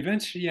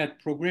 eventually had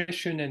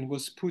progression and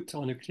was put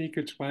on a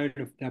clinical trial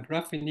of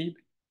dabrafenib.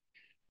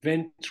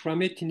 Then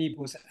trametinib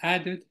was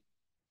added,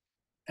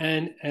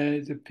 and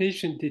the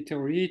patient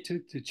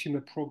deteriorated, the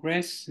tumor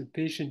progressed, the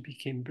patient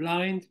became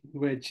blind, we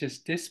were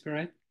just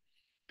desperate.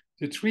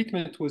 The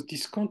treatment was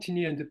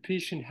discontinued and the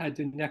patient had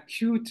an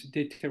acute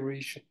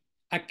deterioration,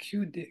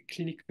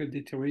 clinical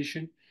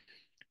deterioration,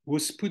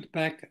 was put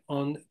back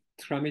on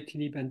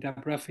trametinib and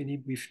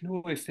dabrafenib with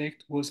no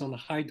effect, was on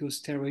high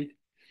dose steroid.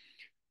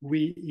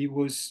 He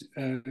was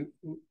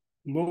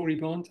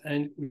moribund,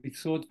 and we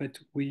thought that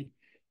we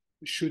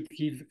should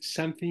give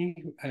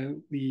something.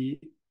 We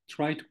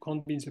tried to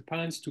convince the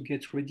parents to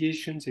get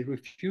radiation. They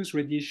refused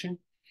radiation.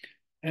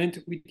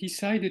 And we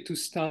decided to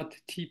start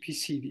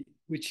TPCV,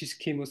 which is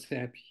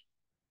chemotherapy.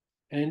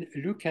 And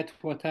look at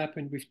what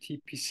happened with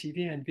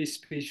TPCV. And this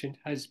patient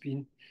has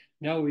been,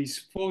 now is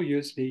 4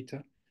 years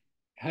later,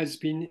 has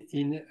been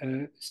in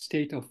a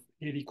state of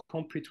nearly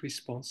complete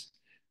response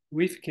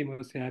with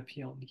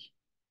chemotherapy only.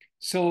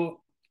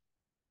 So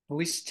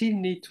we still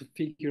need to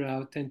figure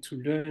out and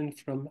to learn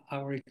from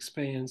our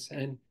experience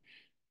and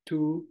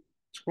to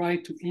try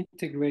to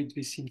integrate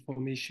this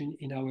information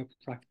in our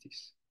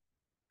practice.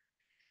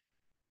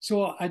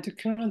 So at the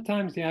current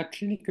time, there are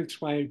clinical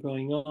trials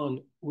going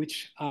on,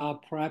 which are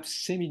perhaps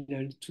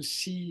seminal to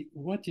see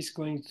what is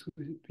going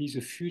to be the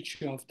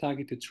future of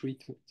targeted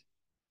treatment.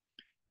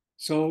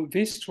 So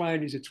this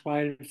trial is a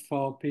trial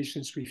for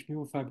patients with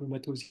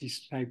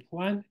neurofibromatosis type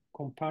 1,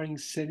 comparing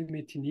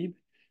selumetinib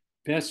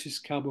versus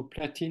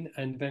carboplatin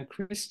and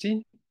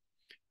vincristine.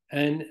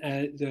 And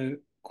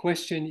the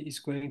question is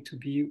going to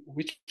be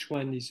which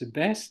one is the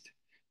best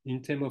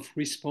in terms of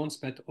response,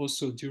 but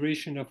also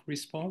duration of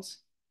response.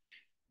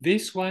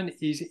 This one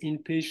is in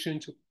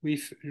patients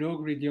with low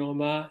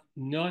glioma,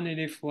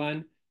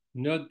 non-NF1,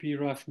 not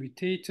BRAF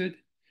mutated,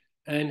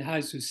 and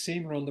has the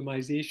same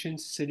randomization,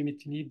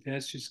 selumetinib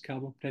versus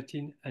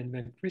carboplatin and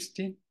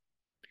vincristine.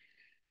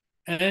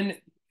 And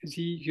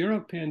the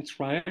European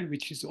trial,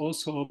 which is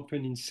also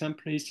open in some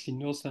places in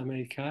North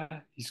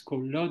America, is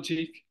called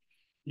LOGIC,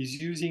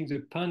 is using the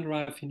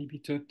pan-RAF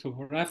inhibitor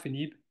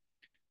tovorafenib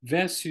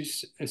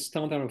versus a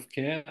standard of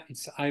care.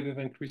 It's either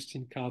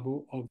vincristine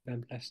carbo or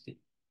vinblastine.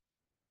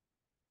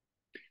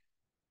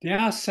 There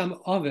are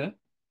some other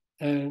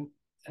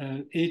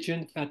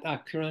agents that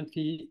are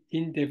currently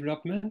in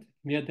development.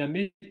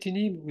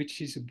 Mirdametinib,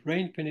 which is a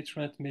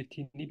brain-penetrant MET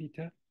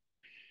inhibitor,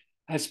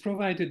 has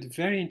provided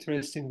very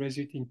interesting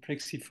results in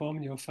plexiform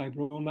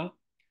neurofibroma.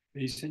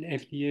 There is an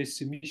FDA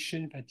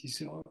submission that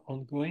is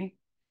ongoing.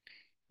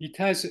 It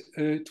has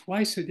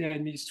twice-a-day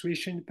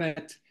administration,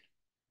 but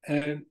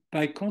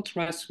by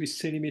contrast with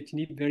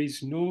selumetinib, there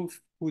is no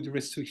food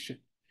restriction.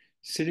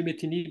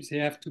 Selumetinib, they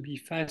have to be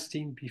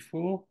fasting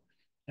before,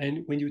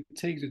 and when you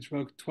take the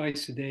drug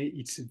twice a day,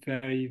 it's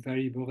very,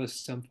 very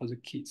bothersome for the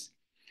kids.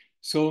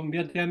 So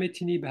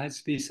mirdametinib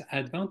has this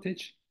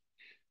advantage.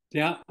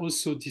 There are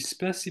also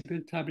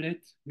dispersible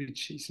tablets,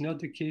 which is not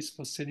the case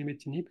for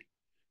selumetinib.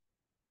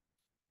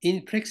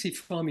 In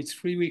plexiform, it's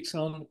 3 weeks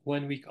on,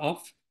 1 week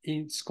off.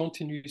 It's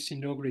continuous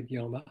in low-grade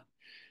glioma.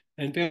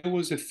 And there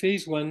was a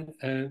phase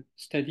 1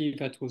 study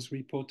that was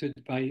reported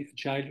by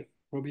Giles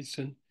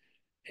Robinson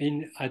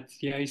at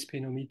the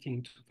ISPNO meeting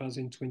in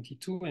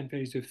 2022, and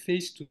there is a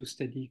phase 2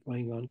 study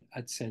going on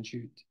at St.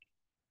 Jude.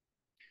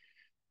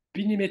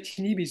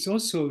 Binimetinib is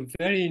also a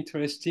very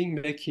interesting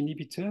MEK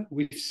inhibitor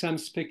with some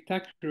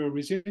spectacular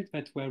results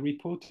that were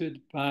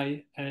reported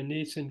by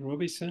Nathan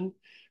Robinson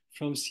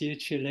from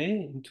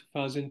CHLA in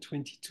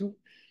 2022.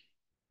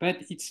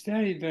 But it's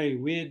very, very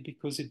weird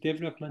because the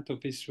development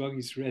of this drug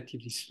is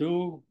relatively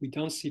slow. We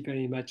don't see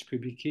very much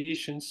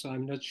publication, so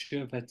I'm not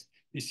sure that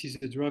this is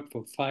a drug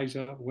for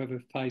Pfizer,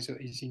 whether Pfizer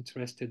is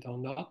interested or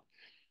not.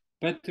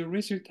 But the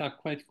results are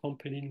quite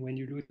compelling when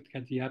you look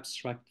at the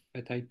abstract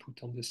that I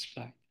put on the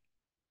slide.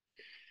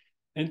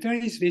 And there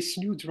is this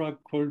new drug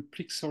called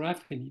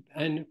plixorafenib,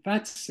 and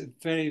that's a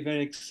very,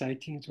 very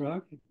exciting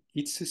drug.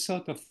 It's a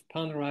sort of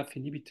pan-RAF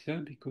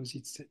inhibitor because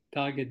it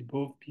targets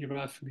both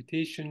BRAF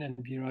mutation and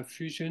BRAF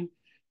fusion,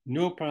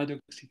 no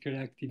paradoxical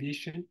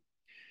activation.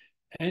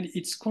 And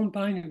it's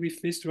combined with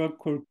this drug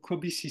called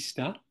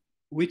cobicistat,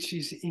 which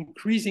is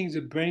increasing the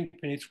brain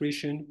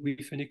penetration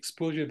with an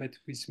exposure that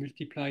is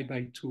multiplied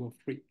by 2 or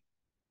 3.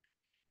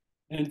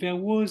 And there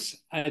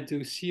was at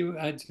the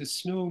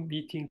SNO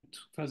meeting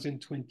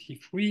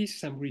 2023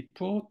 some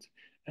report,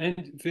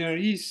 and there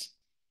is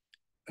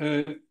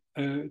a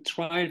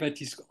trial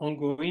that is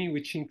ongoing,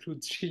 which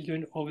includes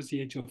children over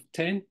the age of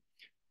 10,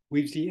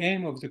 with the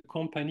aim of the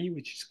company,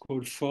 which is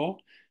called FOR,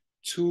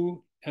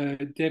 to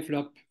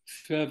develop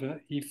further,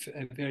 if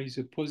there is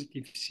a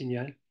positive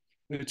signal,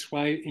 a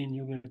trial in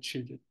human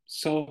children.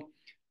 So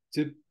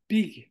the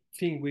big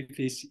thing with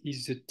this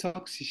is the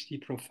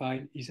toxicity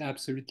profile is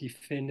absolutely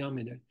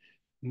phenomenal,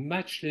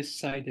 much less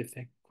side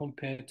effect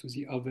compared to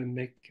the other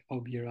MEK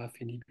or BRAF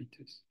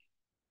inhibitors.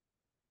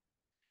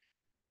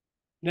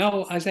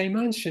 Now, as I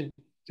mentioned,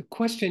 the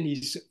question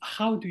is,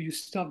 how do you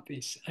stop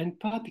this? And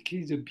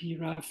particularly the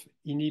BRAF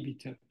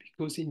inhibitor,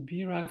 because in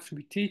BRAF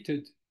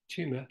mutated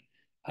tumor,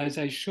 as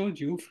I showed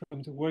you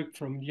from the work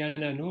from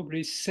Liana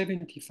Nobre,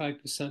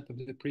 75% of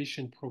the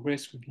patient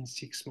progress within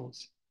 6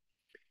 months.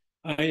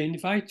 I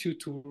invite you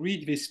to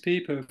read this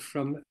paper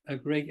from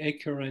Greg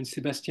Ecker and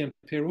Sébastien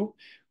Perrault,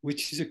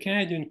 which is a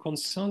Canadian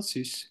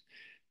consensus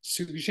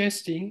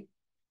suggesting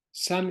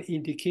some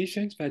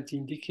indications, but the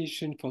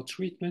indication for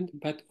treatment,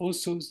 but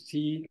also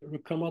the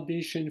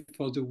recommendation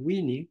for the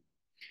weaning.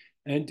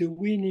 And the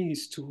weaning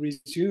is to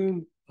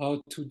resume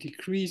or to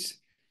decrease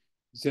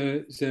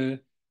the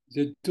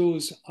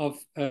dose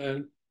of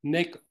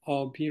MEK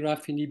or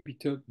BRAF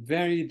inhibitor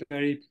very,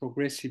 very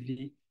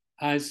progressively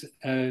as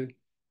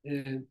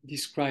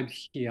described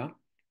here,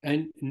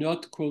 and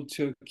not cold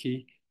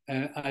turkey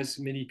as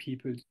many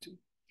people do.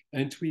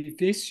 And with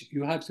this,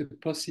 you have the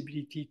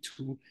possibility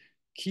to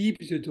keep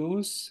the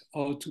dose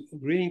or to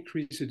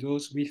re-increase the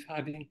dose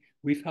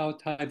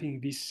without having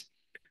this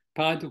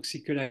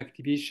paradoxical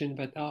activation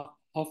that are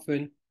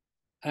often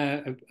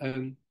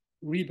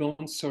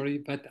rebounds,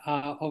 that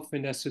are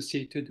often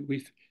associated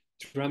with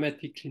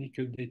dramatic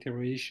clinical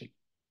deterioration.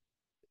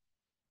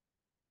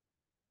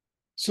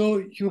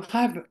 So you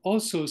have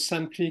also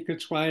some clinical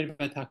trials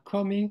that are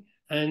coming,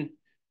 and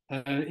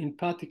in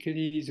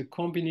particularly the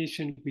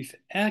combination with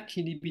ERK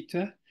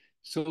inhibitor.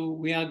 So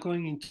we are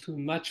going into a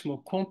much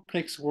more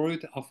complex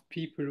world of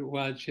people who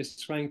are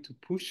just trying to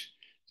push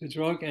the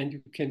drug. And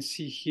you can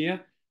see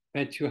here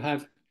that you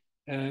have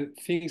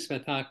things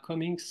that are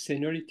coming,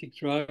 senolytic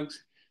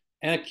drugs,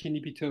 ERK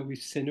inhibitor with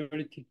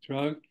senolytic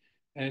drug,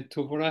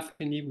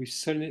 tovorafenib with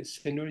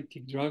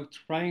senolytic drug,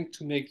 trying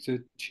to make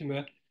the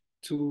tumor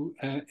to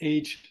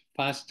age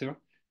faster.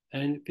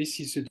 And this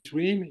is the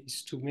dream,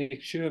 is to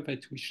make sure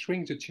that we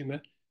shrink the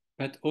tumor,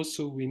 but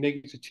also we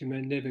make the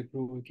tumor never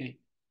grow again.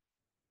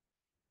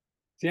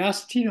 There are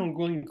still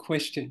ongoing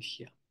questions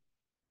here.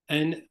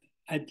 And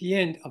at the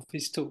end of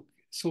this talk,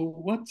 so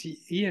what's the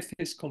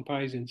EFS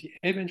comparison, the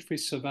event-free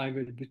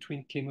survival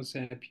between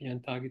chemotherapy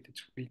and targeted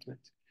treatment?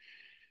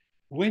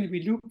 When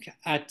we look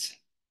at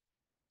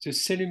the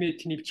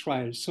selumetinib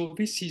trial, so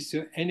this is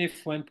the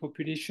NF1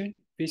 population,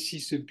 this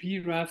is the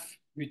BRAF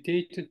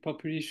mutated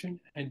population,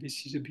 and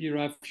this is the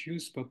BRAF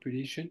fused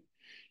population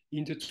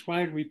in the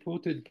trial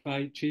reported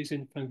by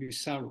Jason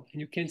Fangusaro.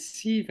 And you can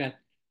see that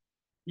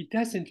it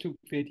doesn't look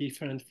very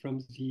different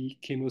from the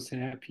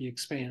chemotherapy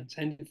experience.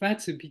 And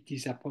that's a bit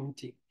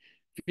disappointing.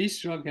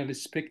 This drug has a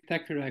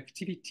spectacular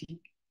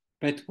activity,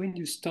 but when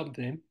you stop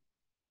them,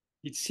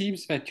 it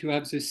seems that you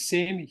have the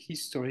same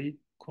history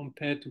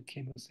compared to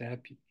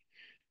chemotherapy.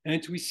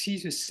 And we see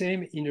the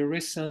same in a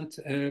recent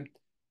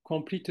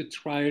completed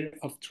trial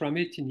of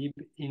trametinib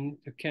in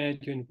the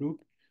Canadian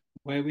group,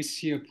 where we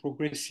see a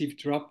progressive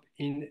drop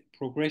in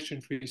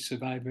progression-free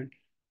survival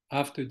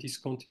after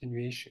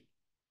discontinuation.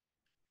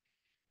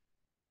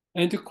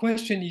 And the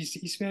question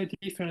is there a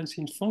difference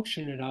in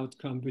functional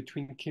outcome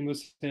between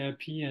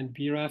chemotherapy and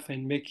BRAF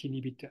and MEK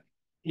inhibitor?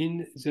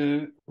 In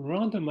the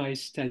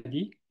randomized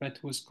study that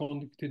was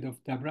conducted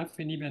of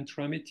dabrafenib and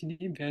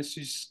trametinib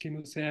versus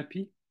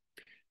chemotherapy,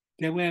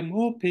 there were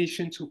more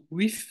patients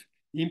with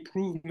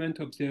improvement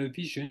of their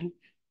vision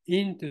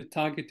in the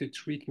targeted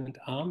treatment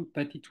arm,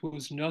 but it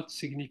was not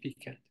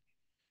significant.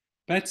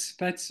 That's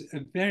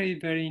a very,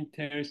 very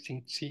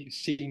interesting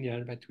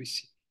signal that we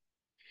see.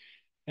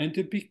 And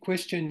the big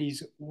question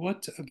is,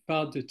 what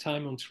about the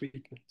time on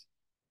treatment?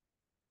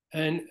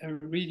 And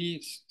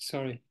really,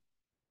 sorry.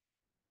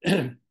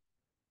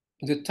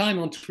 The time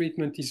on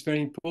treatment is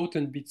very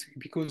important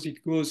because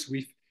it goes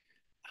with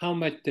how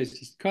much does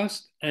it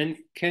cost, and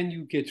can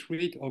you get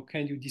rid or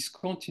can you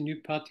discontinue,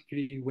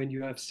 particularly when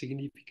you have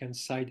significant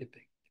side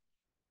effects.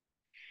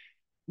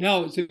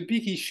 Now, the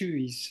big issue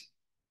is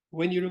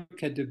when you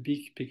look at the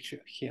big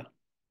picture here,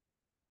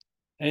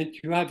 and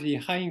you have the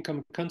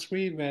high-income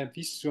country where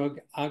these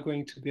drugs are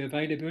going to be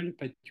available,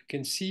 but you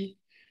can see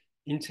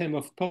in terms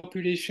of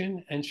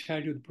population and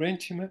childhood brain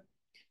tumor,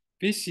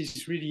 this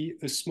is really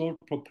a small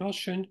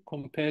proportion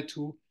compared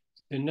to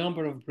the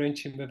number of brain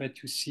tumor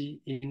that you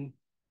see in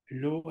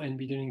low and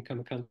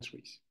middle-income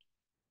countries,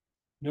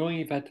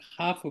 knowing that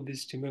half of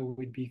this tumor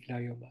would be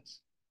gliomas.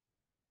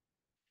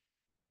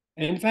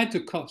 And that's the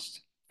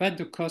cost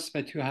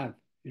that you have.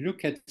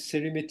 Look at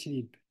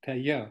selumetinib per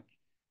year,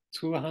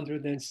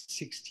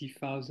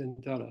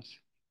 $260,000.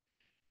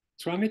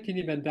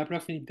 Trametinib and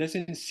dabrafenib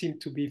doesn't seem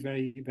to be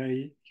very,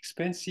 very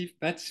expensive.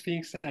 That's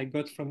things I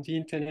got from the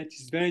internet.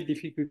 It's very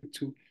difficult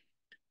to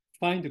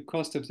find the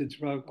cost of the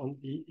drug on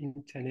the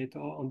internet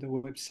or on the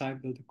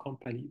website of the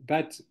company.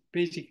 But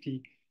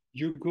basically,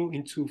 you go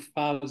into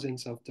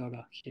thousands of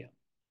dollars here.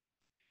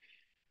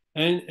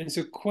 And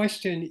the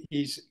question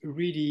is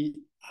really,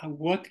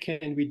 what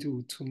can we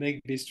do to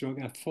make this drug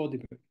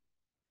affordable?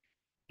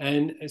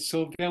 And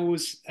so there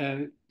was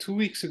 2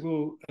 weeks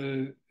ago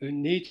a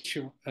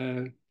Nature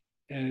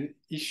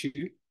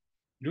issue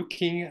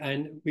looking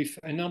and with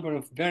a number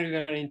of very,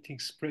 very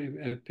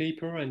interesting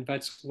paper, and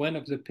that's one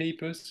of the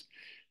papers,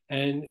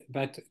 and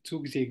that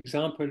took the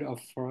example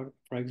of, for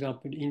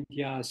example,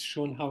 India has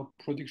shown how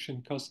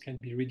production costs can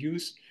be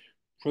reduced,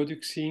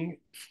 producing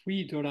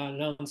 $3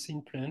 lens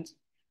implants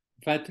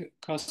that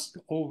cost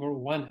over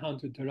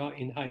 $100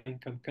 in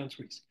high-income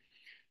countries.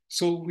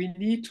 So we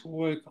need to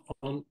work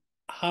on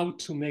how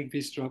to make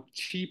this drug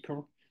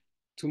cheaper,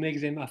 to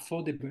make them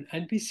affordable.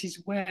 And this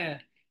is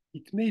where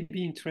it may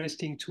be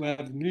interesting to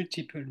have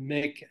multiple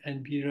MEK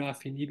and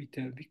BRAF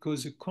inhibitor,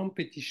 because the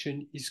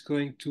competition is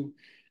going to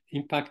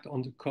impact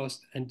on the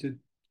cost, and the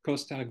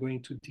costs are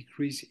going to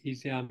decrease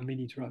if there are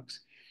many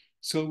drugs.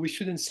 So we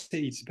shouldn't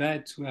say it's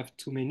bad to have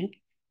too many.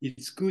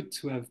 It's good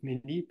to have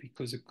many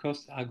because the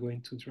costs are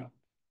going to drop.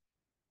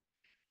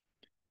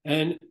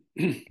 And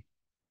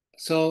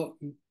so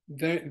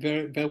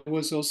there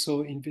was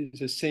also in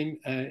the same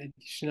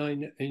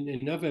edition in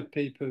another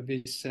paper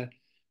this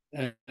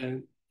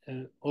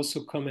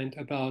also comment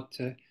about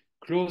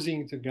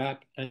closing the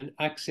gap and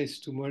access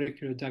to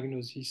molecular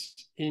diagnosis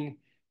in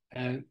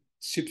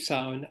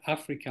sub-Saharan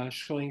Africa,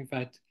 showing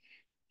that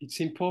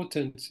it's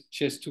important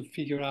just to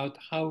figure out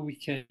how we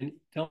can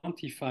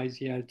identify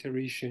the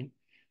alteration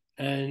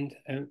and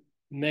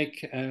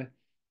make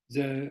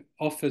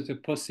offer the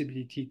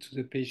possibility to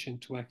the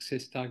patient to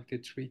access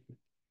targeted treatment.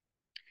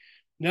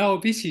 Now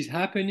this is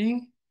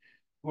happening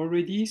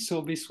already.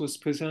 So this was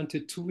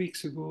presented 2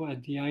 weeks ago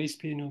at the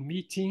ISPNO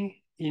meeting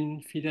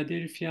in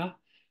Philadelphia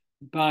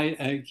by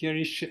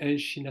Girish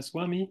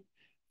Shinaswamy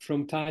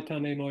from Tata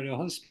Memorial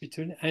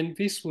Hospital. And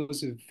this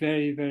was a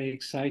very, very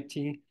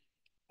exciting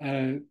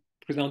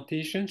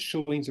presentation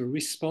showing the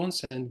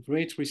response and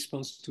great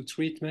response to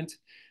treatment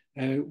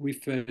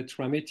with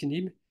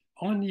trametinib.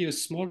 Only a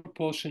small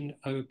proportion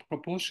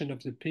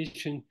of the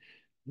patient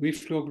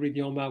with low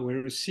glioma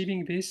were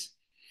receiving this.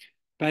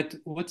 But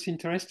what's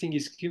interesting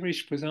is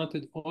Girish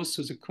presented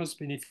also the cost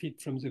benefit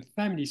from the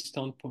family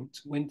standpoint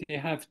when they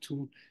have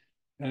to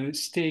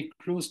stay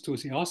close to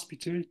the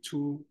hospital,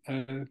 to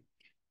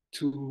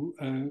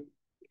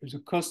the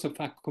cost of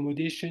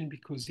accommodation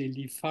because they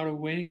live far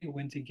away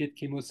when they get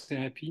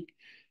chemotherapy.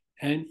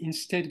 And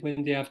instead,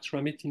 when they have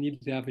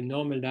trametinib, they have a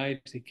normal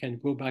life. They can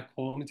go back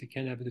home. They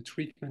can have the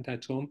treatment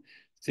at home.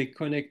 They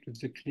connect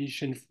with the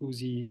clinician through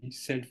the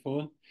cell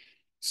phone.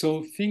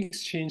 So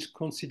things change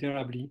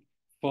considerably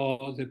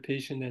for the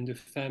patient and the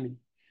family.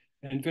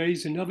 And there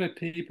is another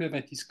paper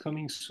that is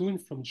coming soon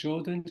from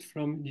Jordan,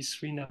 from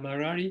Nisreen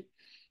Amarari,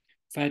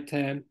 that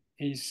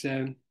is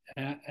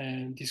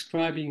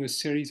describing a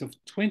series of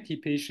 20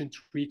 patients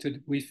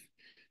treated with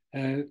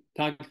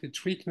targeted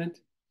treatment.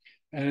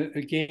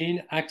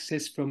 Again,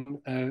 access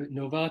from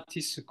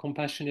Novartis, a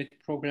compassionate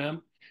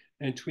program,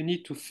 and we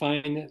need to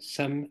find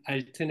some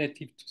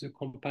alternative to the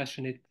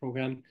compassionate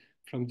program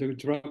from the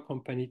drug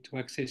company to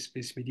access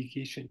this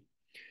medication.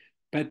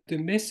 But the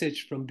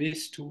message from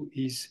these two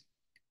is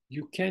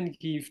you can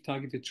give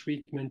targeted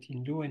treatment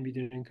in low and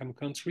middle income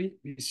countries.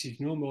 This is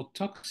no more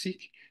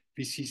toxic,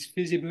 this is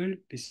feasible,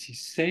 this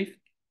is safe,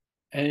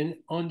 and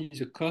only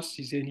the cost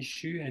is an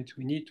issue, and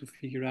we need to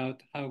figure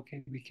out how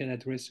we can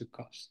address the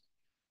cost.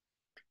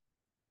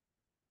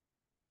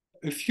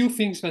 A few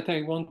things that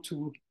I want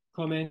to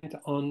comment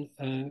on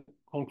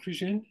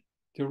conclusion.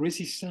 The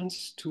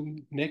resistance to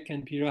MEK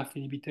and BRAF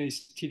inhibitor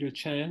is still a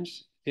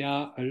challenge. There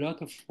are a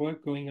lot of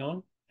work going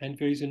on, and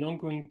there is an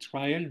ongoing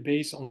trial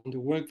based on the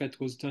work that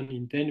was done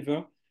in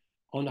Denver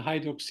on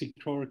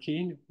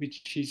hydroxychloroquine,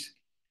 which is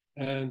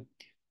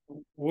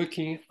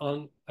working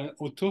on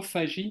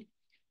autophagy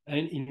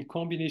and in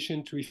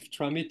combination with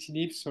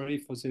trametinib, sorry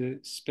for the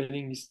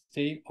spelling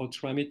mistake, or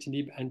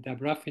trametinib and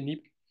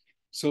dabrafenib.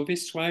 So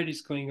this trial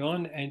is going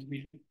on and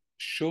will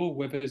show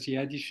whether the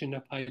addition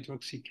of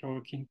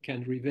hydroxychloroquine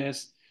can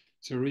reverse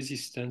the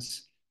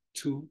resistance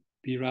to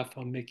BRAF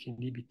or MEK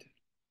inhibitor.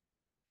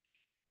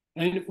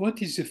 And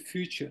what is the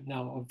future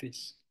now of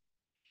this?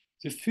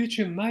 The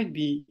future might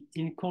be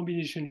in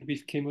combination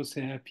with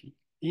chemotherapy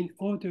in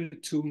order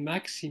to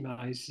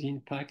maximize the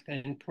impact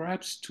and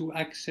perhaps to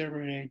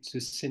accelerate the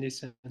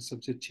senescence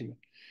of the tumor.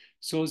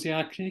 So there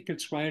are clinical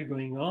trials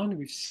going on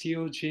with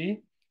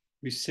COJ,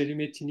 with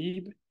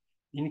selumetinib,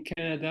 in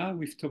Canada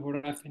with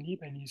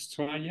tovorafenib, and in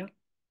Australia.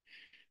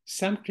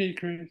 Some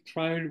clinical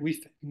trial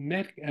with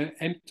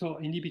mTOR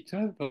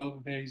inhibitor,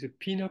 though there is a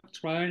PNOC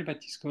trial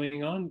that is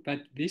going on, but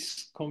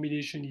this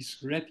combination is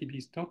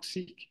relatively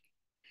toxic.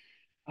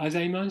 As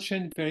I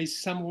mentioned, there is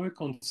some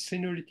work on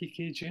senolytic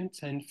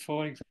agents, and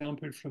for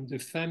example, from the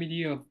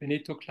family of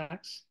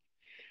venetoclax.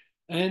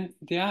 And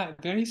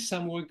there is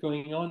some work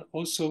going on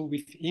also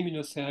with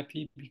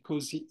immunotherapy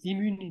because the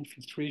immune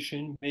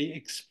infiltration may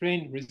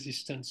explain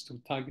resistance to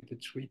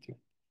targeted treatment.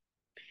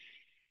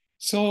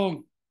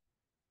 So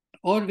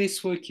all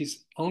this work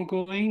is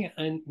ongoing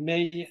and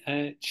may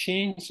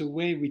change the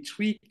way we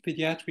treat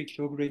pediatric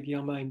low-grade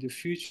glioma in the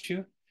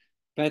future.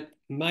 But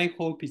my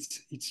hope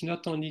is it's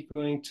not only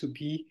going to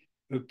be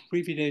a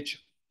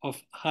privilege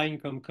of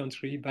high-income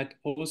country, but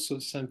also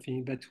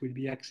something that will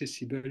be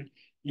accessible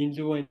in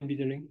low and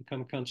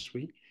middle-income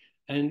country,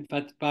 and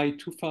that by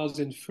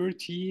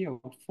 2030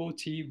 or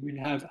 40, we'll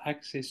have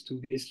access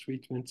to this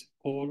treatment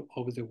all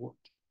over the world.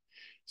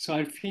 So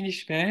I'll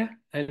finish there,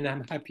 and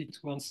I'm happy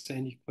to answer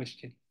any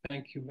question.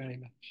 Thank you very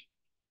much.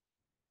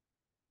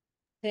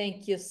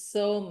 Thank you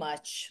so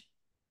much.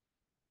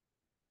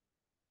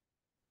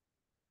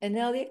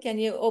 Anelia, can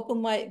you open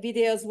my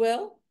video as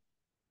well?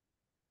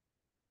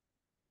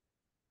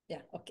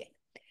 Yeah, okay.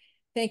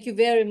 Thank you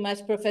very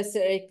much, Professor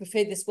Eric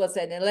Bouffet. This was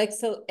an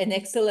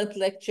excellent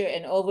lecture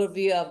and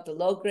overview of the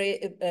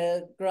low-grade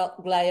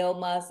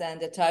gliomas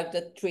and the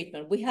targeted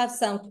treatment. We have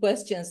some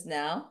questions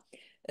now.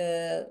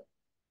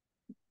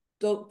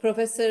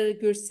 Professor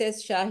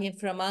Gürses Şahin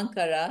from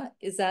Ankara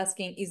is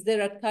asking, is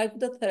there a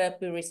targeted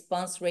therapy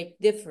response rate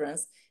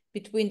difference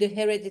between the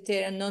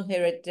hereditary and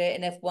non-hereditary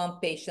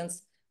NF1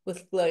 patients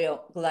with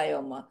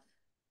glioma?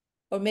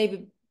 Or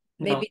maybe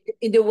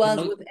in the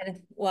ones with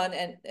NF1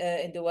 and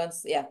in the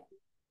ones, yeah.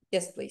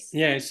 Yes, please.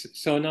 Yes,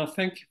 so now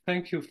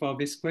thank you for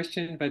this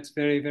question. That's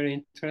very, very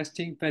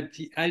interesting, but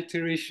the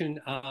alterations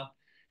are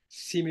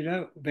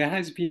similar. There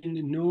has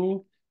been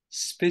no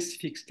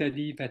specific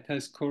study that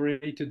has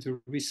correlated the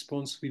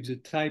response with the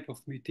type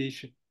of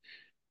mutation,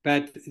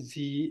 but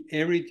the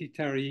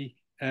hereditary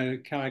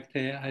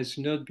character has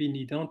not been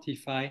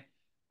identified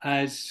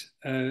as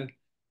a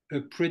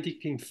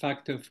predicting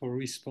factor for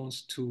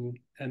response to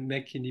a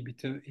MEK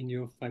inhibitor in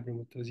your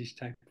fibromatosis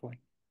type 1.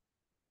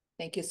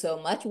 Thank you so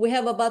much. We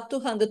have about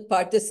 200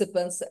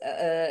 participants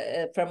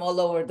from all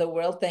over the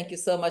world. Thank you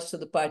so much to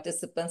the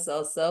participants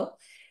also.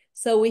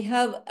 So we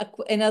have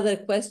another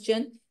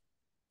question.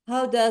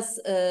 How does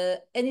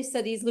any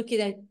studies looking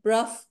at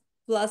BRAF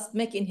plus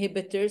MEK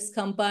inhibitors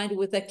combined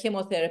with a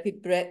chemotherapy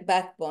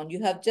backbone?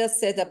 You have just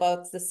said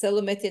about the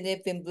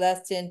selumetinib,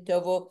 vinblastine,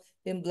 tovo,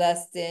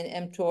 vinblastine,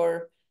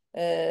 mTOR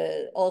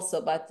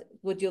also, but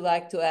would you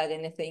like to add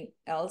anything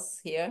else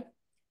here?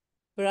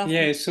 BRAF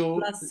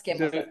plus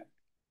chemotherapy.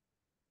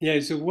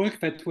 The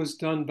work that was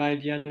done by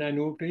Liana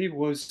Nobre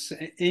was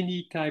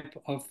any type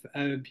of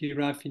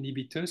BRAF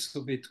inhibitor.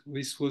 So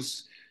this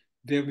was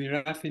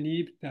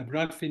vermurafenib,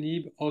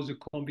 dabrafenib, or the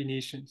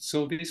combination.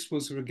 So this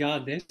was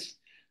regardless,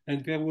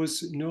 and there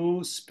was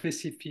no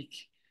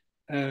specific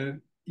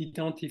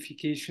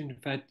identification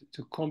that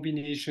the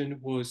combination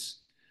was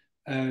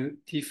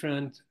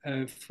different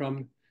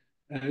from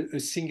a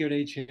single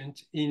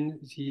agent in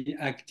the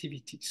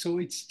activity. So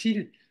it's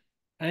still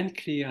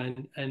unclear,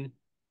 and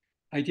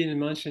I didn't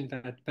mention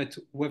that, but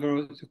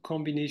whether the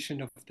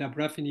combination of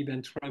dabrafenib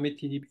and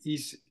trametinib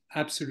is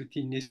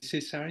absolutely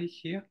necessary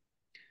here,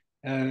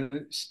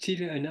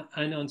 still an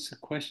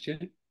unanswered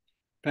question.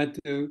 But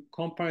the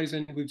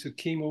comparison with the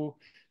chemo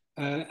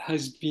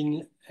has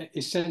been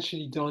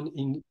essentially done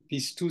in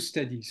these two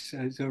studies,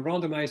 the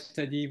randomized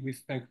study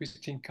with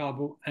vincristine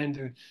carbo and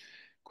the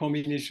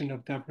combination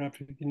of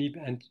dabrafenib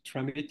and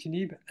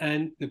trametinib,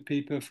 and the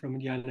paper from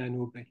Liana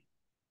Nobre.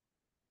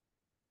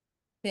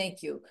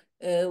 Thank you.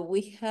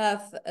 We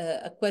have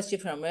a question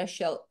from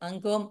Rachel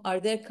Angom.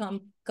 Are there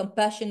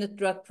compassionate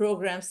drug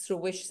programs through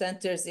which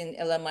centers in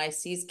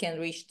LMICs can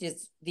reach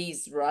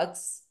these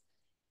drugs?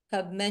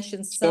 Have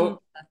mentioned some,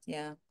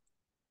 yeah.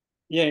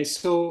 Yeah,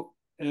 so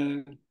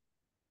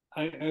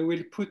I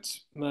will put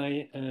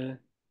my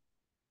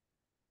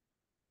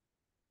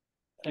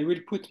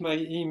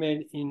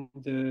email in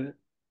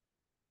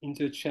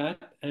the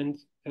chat, and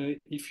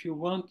if you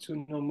want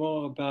to know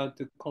more about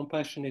the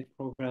compassionate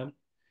program,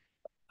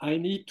 I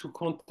need to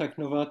contact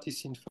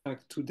Novartis, in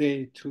fact,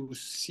 today to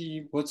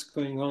see what's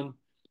going on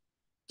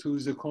to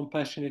the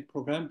compassionate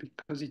program,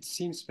 because it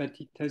seems that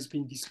it has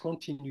been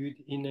discontinued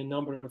in a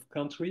number of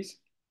countries.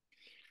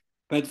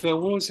 But there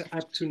was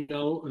up to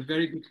now a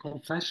very good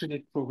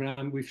compassionate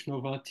program with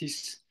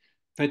Novartis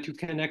that you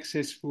can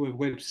access through a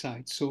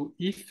website. So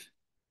if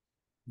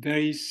there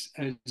is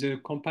the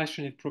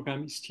compassionate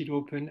program is still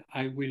open,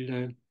 I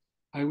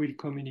will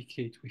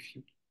communicate with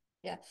you.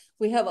 Yeah,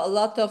 we have a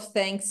lot of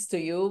thanks to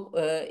you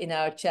in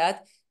our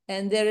chat,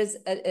 and there is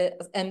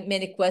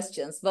many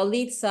questions.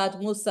 Walid Saad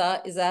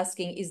Musa is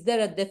asking, is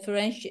there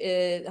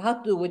a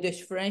how do we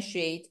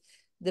differentiate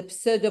the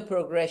pseudo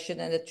progression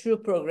and the true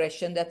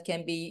progression that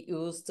can be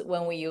used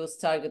when we use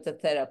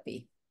targeted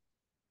therapy?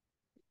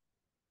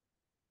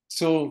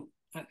 So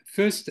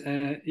first,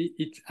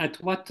 at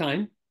what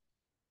time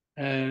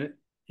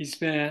is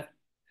there?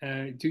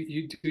 Do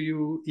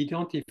you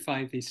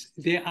identify this?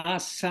 There are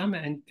some,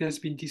 and it has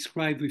been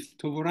described with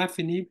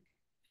tovorafenib.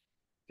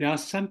 There are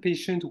some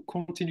patients who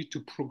continue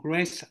to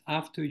progress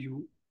after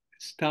you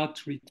start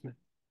treatment,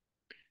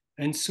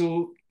 and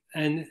so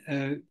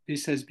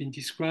this has been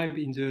described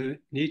in the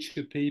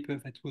Nature paper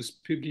that was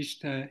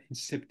published in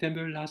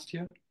September last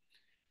year.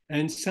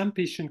 And some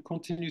patients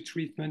continue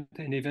treatment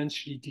and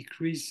eventually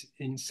decrease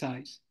in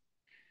size.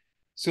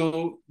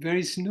 So there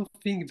is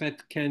nothing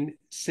that can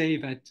say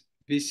that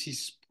this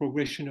is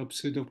progression or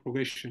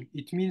pseudo-progression.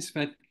 It means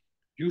that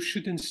you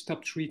shouldn't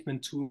stop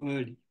treatment too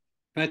early.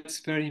 That's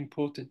very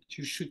important.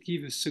 You should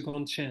give a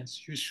second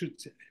chance. You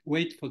should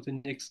wait for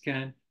the next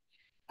scan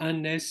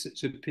unless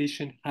the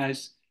patient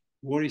has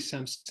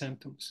worrisome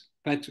symptoms.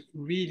 But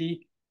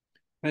really,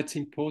 that's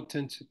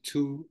important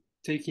to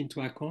take into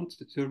account.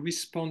 The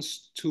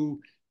response to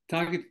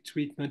targeted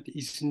treatment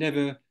is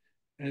never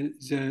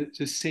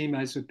the same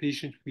as a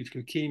patient with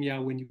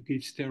leukemia when you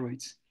give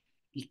steroids.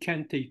 It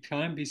can take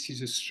time. This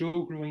is a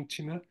slow-growing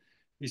tumor.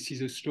 This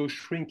is a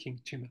slow-shrinking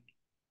tumor.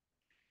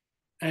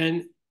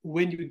 And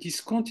when you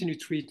discontinue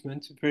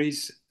treatment, there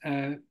is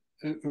a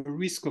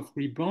risk of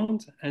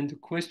rebound. And the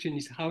question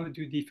is, how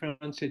do you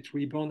differentiate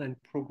rebound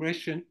and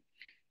progression?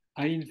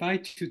 I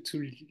invite you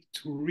to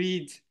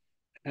read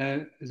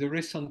the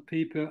recent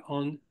paper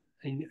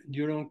in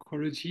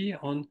Neuro-Oncology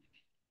on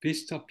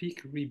this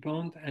topic,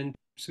 rebound and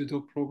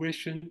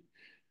pseudo-progression.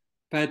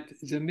 But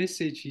the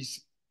message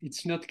is,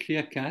 it's not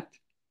clear-cut,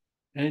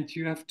 and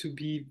you have to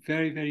be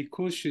very, very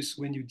cautious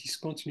when you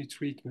discontinue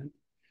treatment,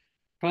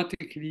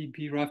 particularly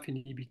BRAF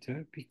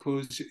inhibitor,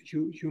 because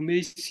you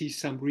may see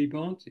some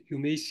rebound, you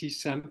may see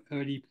some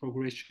early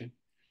progression.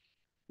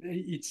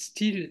 It's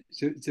still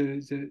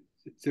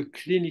the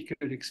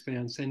clinical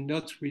experience and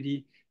not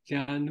really,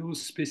 there are no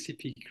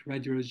specific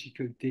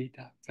radiological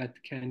data that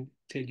can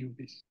tell you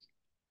this.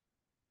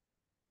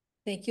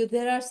 Thank you.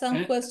 There are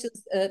some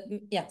questions.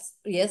 Yes.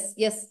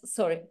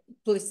 Sorry,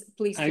 please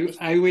finish.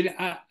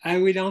 I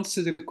will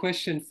answer the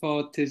question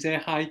for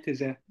Tezer. Hi,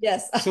 Tezer.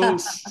 Yes. So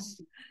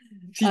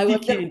I was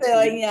just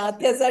saying, yeah,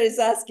 Tezer is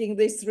asking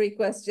these 3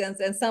 questions,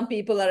 and some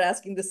people are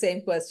asking the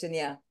same question.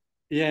 Yeah.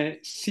 Yeah,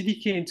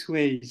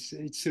 CDKN2A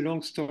it's a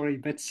long story,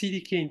 but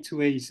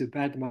CDKN2A is a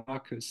bad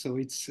marker. So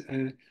it's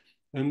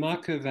a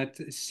marker that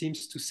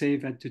seems to say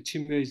that the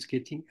tumor is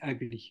getting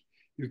ugly.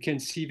 You can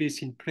see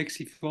this in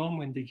plexiform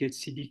when they get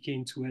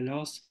CDKN2A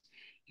loss.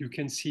 You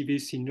can see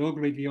this in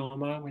low-grade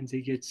glioma when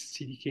they get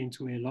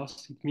CDKN2A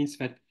loss. It means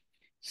that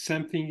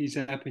something is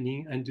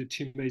happening and the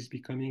tumor is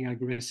becoming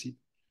aggressive.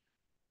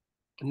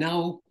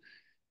 Now,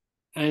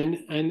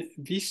 and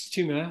these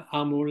tumors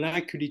are more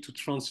likely to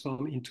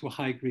transform into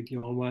high-grade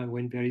glioma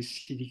when there is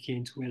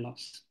CDKN2A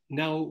loss.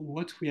 Now,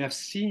 what we have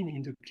seen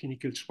in the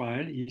clinical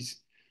trial is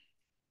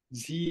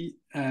the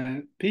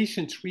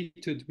patients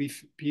treated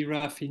with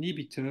BRAF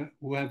inhibitor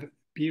who have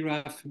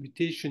BRAF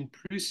mutation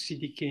plus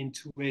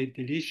CDKN2A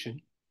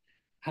deletion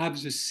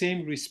have the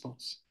same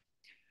response.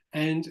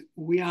 And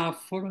we are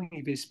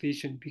following this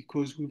patient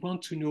because we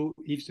want to know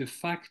if the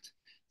fact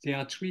they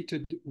are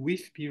treated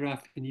with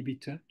BRAF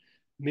inhibitor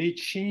may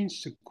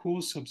change the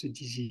course of the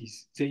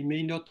disease. They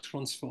may not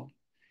transform.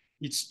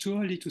 It's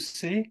too early to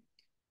say,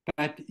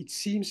 but it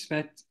seems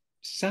that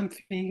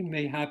something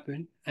may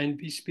happen. And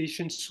these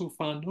patients, so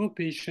far, no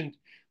patient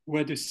who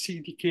had a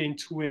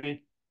CDKN2A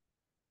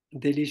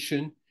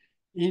deletion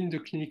in the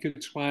clinical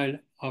trial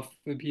of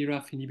a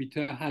BRAF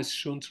inhibitor has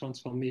shown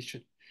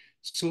transformation.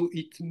 So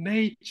it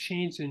may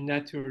change the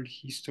natural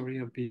history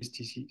of this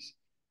disease.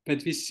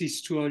 But this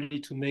is too early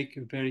to make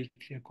a very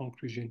clear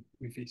conclusion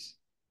with this.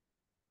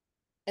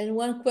 And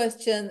one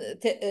question,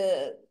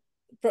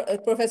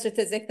 Professor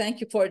Tezek,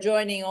 thank you for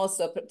joining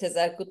also,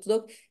 Tezer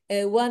Kutluk.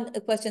 One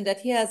question that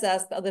he has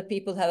asked, other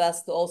people have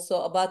asked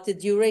also, about the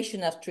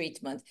duration of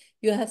treatment.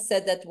 You have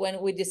said that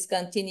when we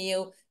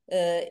discontinue,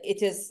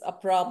 it is a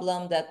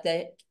problem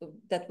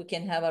that we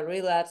can have a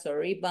relapse or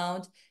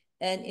rebound.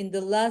 And in the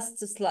last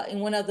slide,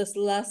 in one of the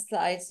last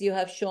slides, you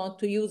have shown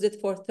to use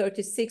it for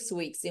 36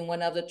 weeks in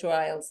one of the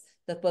trials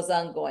that was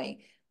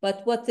ongoing.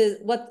 But what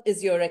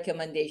is your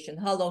recommendation?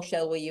 How long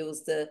shall we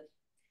use the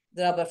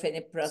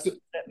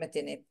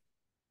rabafenib?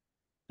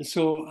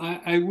 So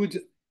I would,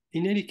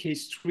 in any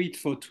case, treat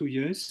for 2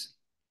 years.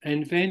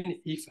 And then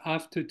if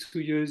after 2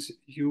 years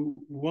you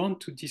want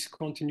to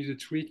discontinue the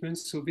treatment,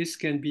 so this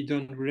can be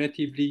done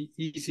relatively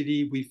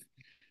easily with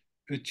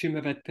a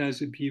tumor that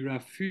has a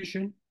BRAF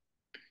fusion.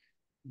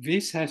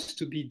 this has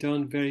to be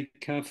done very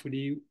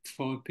carefully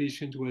for a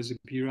patient who has a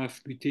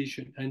BRAF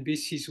mutation. And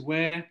this is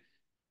where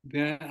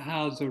there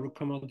are the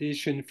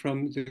recommendation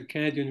from the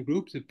Canadian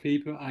group, the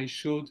paper I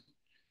showed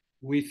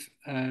with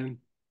from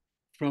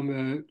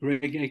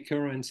Greg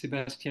Ecker and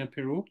Sébastien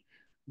Perrault,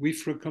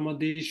 with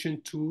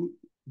recommendation to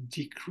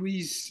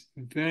decrease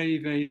very,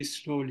 very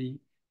slowly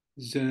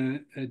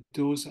the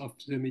dose of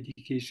the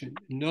medication,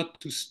 not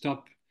to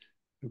stop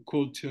a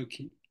cold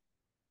turkey.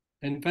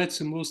 And that's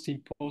the most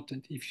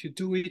important. If you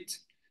do it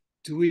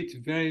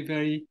very,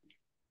 very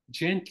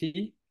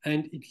gently,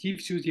 and it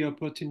gives you the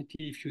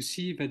opportunity, if you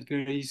see that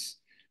there is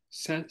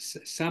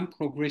some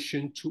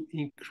progression, to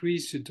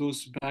increase the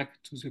dose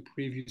back to the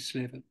previous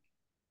level.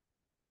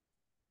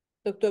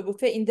 Dr.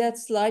 Bouffet, in that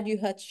slide, you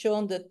had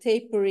shown the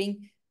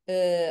tapering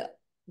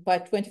by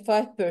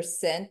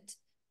 25%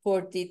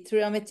 for the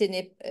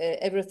trametinib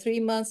every 3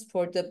 months,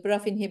 for the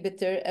BRAF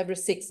inhibitor every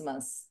 6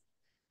 months.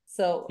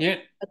 So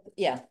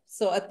yeah,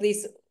 so at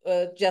least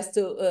just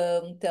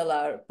to tell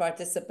our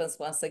participants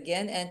once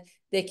again, and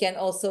they can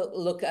also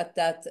look at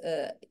that.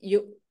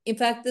 In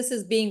fact, this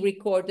is being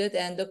recorded,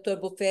 and Dr.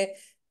 Bouffet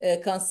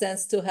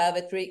consents to have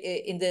it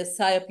in the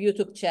SIOP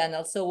YouTube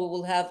channel. So we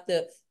will have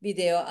the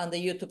video on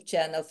the YouTube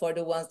channel for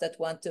the ones that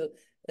want to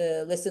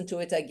listen to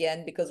it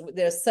again, because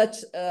there's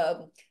such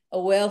a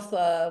wealth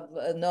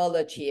of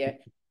knowledge here.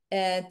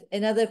 And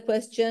another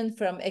question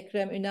from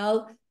Ekrem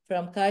Ünal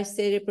from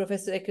Kayseri.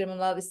 Professor Ekrem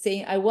Ünal is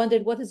saying, I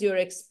wondered, what is your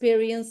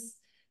experience?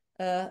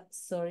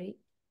 Sorry,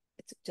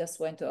 it just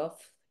went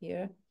off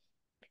here.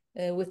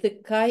 With the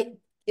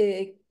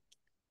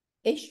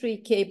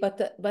H3K, but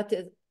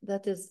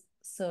that is,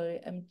 sorry,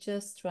 I'm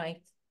just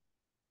trying.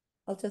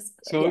 I'll just.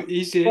 So yeah.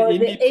 is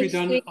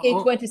imipridone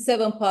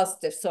H3K27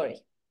 positive, sorry.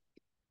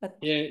 But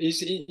yeah,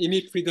 is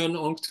imipridone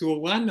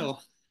ONC201 or?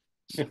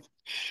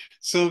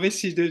 So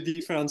this is the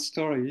different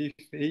story.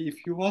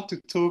 If you want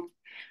to talk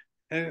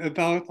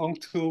about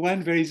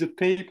ONC201, there is a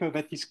paper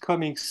that is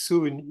coming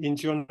soon in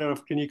Journal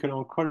of Clinical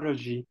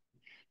Oncology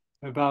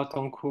about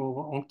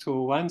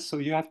ONC201. So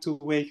you have to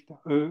wait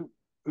a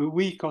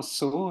week or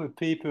so, a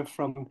paper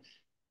from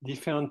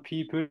different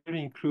people,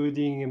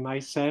 including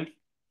myself,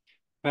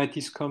 that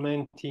is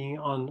commenting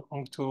on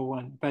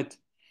ONC201. But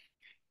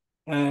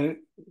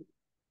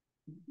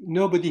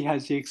nobody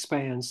has the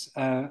experience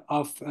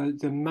of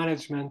the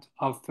management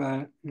of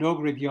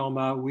low-grade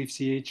glioma with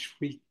the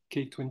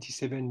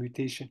H3K27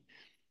 mutation.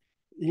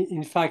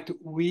 In fact,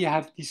 we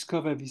have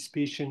discovered this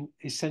patient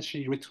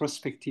essentially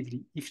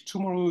retrospectively. If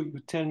tomorrow you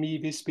tell me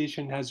this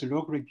patient has a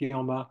low-grade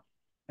glioma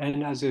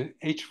and has a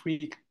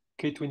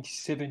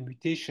H3K27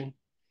 mutation,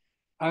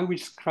 I will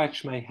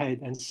scratch my head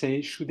and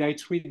say, should I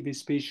treat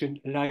this patient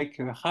like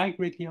a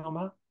high-grade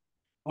glioma,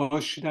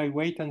 or should I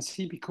wait and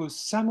see? Because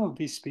some of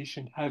these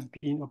patients have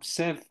been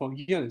observed for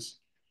years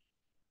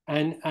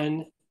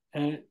and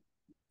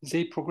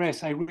they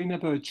progress. I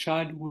remember a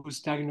child who was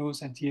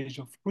diagnosed at the age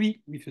of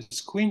 3 with a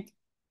squint.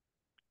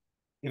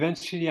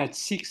 Eventually at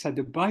 6 had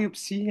a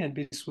biopsy, and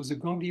this was a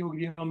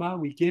ganglioglioma.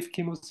 We gave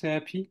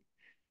chemotherapy,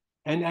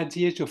 and at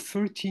the age of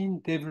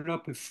 13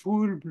 developed a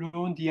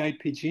full-blown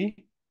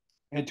DIPG.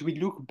 And we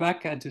look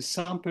back at the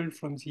sample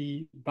from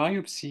the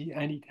biopsy,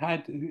 and it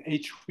had a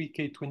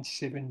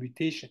H3K27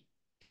 mutation.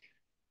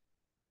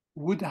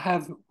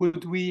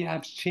 Would we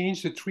have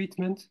changed the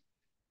treatment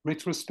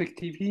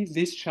retrospectively?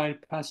 This child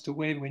passed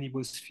away when he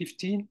was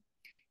 15.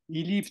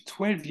 He lived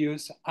 12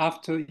 years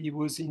after he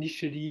was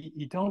initially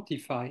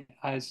identified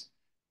as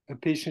a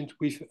patient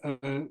with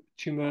a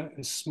tumor,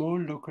 a small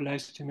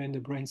localized tumor in the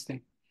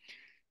brainstem.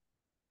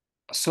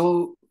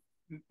 So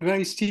there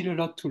is still a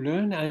lot to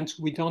learn, and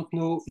we don't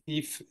know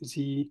if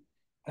the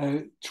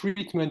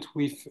treatment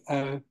with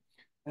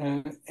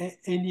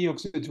any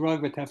of the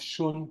drugs that have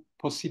shown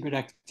possible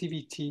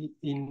activity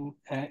in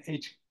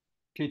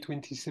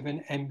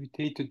HK27M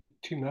mutated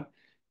tumor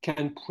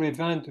can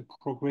prevent the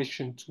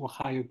progression to a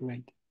higher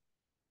grade.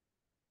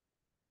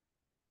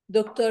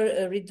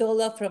 Dr.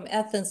 Ridola from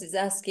Athens is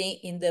asking,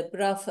 in the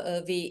BRAF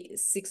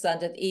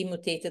V600E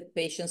mutated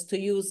patients, to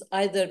use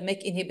either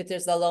MEK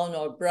inhibitors alone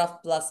or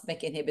BRAF plus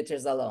MEK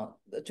inhibitors alone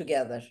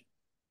together.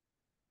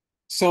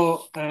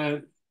 So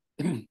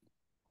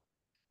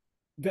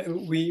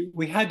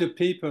we had a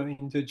paper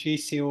in the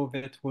JCO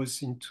that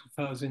was in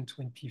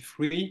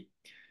 2023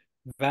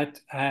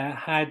 that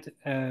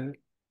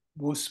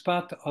was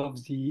part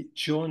of the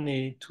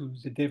journey to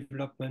the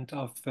development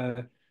of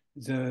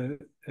the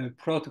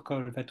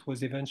protocol that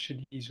was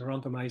eventually the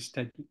randomized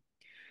study.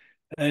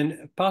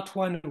 And part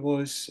 1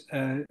 was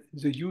the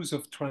use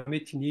of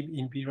trametinib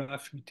in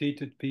BRAF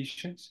mutated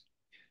patients.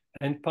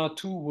 And part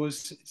 2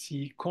 was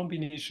the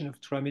combination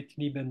of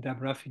trametinib and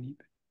dabrafenib.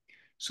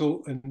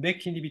 So a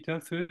MEK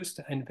inhibitor first,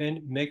 and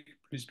then MEK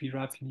plus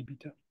BRAF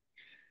inhibitor.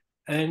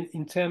 And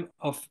in terms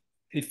of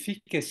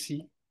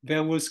efficacy,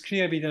 there was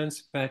clear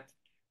evidence that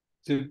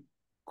the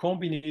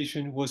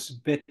combination was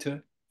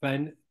better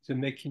than the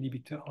MEK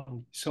inhibitor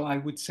only. So I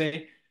would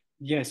say,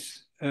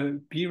 yes, a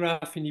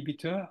BRAF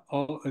inhibitor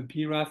or a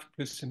BRAF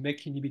plus a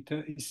MEK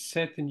inhibitor is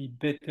certainly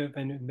better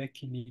than a MEK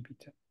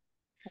inhibitor.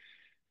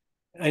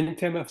 And in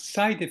terms of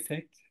side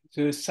effect,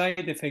 the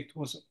side effect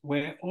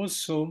were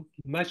also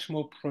much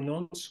more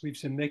pronounced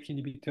with the MEK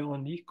inhibitor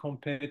only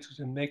compared to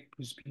the MEK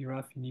plus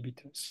BRAF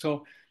inhibitor.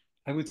 So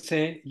I would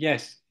say,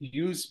 yes,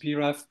 use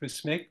BRAF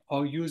plus MEK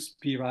or use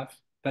BRAF,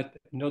 but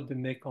not the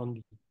MEK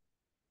only.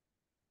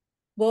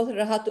 Both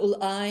Rahat Ul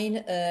Ain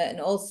and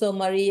also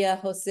Maria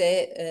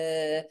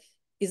Jose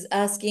is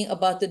asking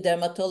about the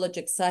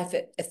dermatologic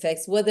side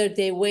effects, whether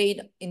they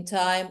wane in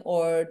time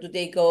or do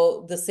they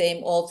go the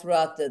same all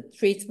throughout the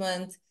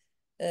treatment?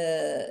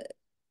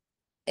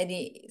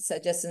 Any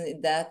suggestion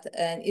in that?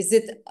 And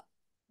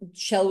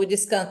shall we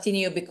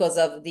discontinue because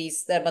of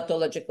these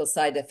dermatological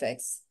side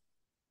effects?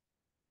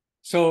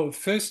 So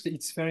first,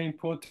 it's very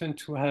important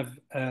to have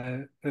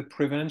a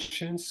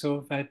prevention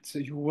so that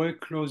you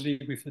work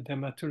closely with the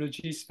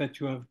dermatologist, that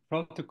you have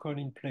protocol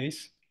in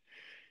place.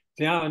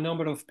 There are a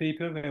number of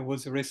papers. There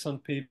was a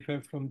recent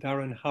paper from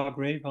Darren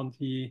Hargrave on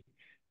the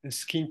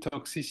skin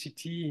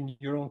toxicity in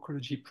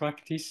uro-oncology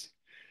practice.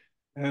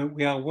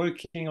 We are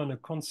working on a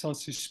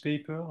consensus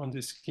paper on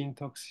the skin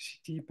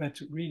toxicity, but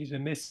really the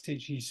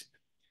message is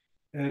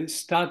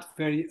start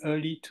very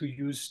early to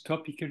use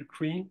topical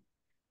cream.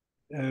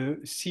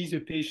 See the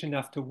patient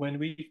after 1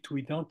 week to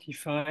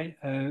identify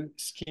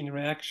skin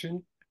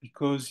reaction,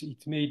 because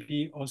it may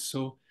be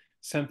also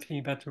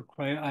something that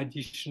requires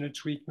additional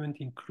treatment,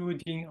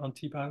 including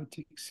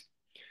antibiotics.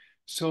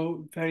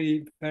 So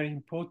very, very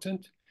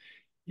important.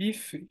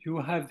 If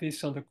you have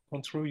this under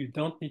control, you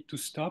don't need to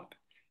stop.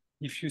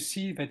 If you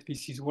see that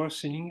this is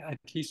worsening, at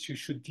least you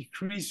should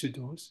decrease the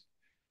dose.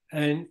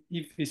 And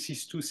if this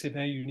is too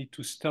severe, you need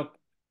to stop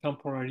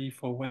temporarily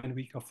for 1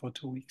 week or for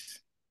 2 weeks.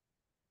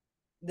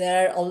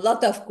 There are a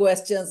lot of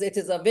questions. It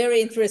is a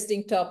very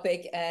interesting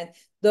topic. And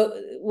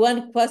the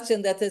one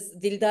question that is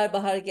Dildar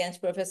Bahar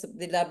Genç, Professor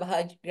Dildar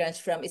Bahar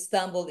Genç from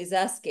Istanbul is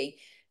asking,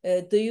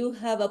 do you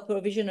have a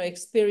provision or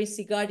experience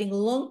regarding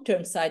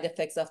long-term side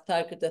effects of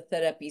targeted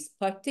therapies,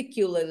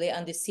 particularly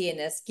on the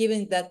CNS,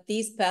 given that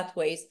these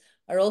pathways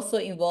are also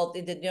involved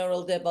in the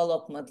neural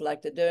development,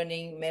 like the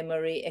learning,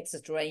 memory,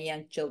 etc., in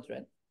young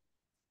children?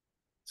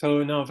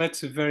 So now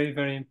that's very,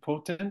 very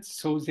important.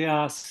 So there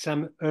are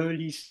some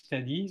early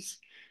studies,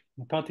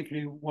 in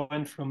particular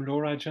one from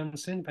Laura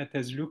Johnson, that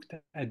has looked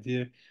at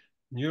the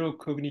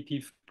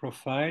neurocognitive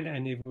profile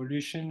and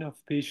evolution of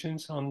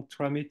patients on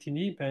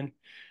trametinib, and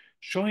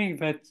showing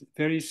that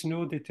there is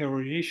no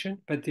deterioration,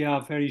 but they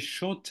are very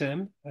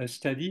short-term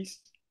studies.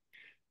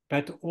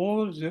 But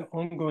all the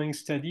ongoing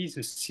studies,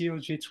 the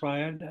COG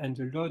trial and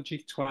the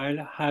LOGIC trial,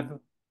 have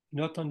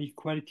not only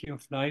quality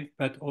of life,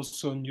 but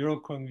also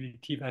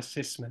neurocognitive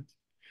assessment,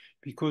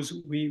 because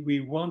we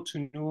want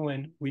to know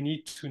and we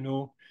need to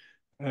know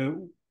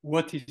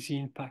what is the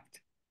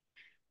impact.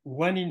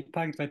 One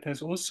impact that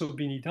has also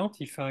been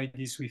identified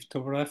is with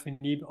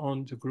tovorafenib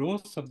on the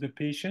growth of the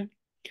patient.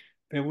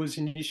 There was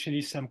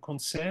initially some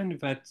concern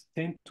that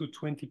 10 to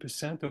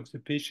 20% of the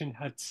patient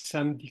had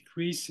some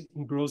decrease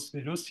in growth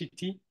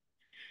velocity.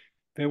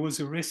 There was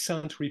a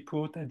recent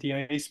report at the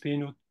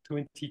ISPNO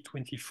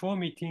 2024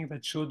 meeting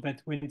that showed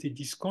that when they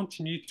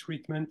discontinued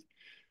treatment,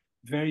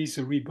 there is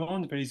a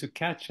rebound, there is a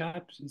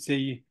catch-up,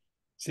 they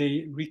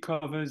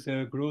recover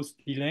the growth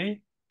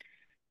delay.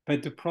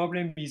 But the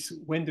problem is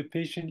when the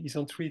patient is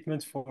on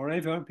treatment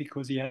forever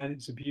because he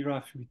has a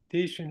BRAF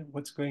mutation,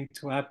 what's going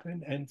to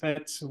happen? And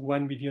that's a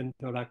 $1 million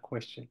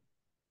question.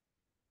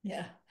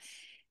 Yeah.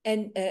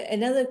 And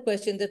another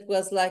question that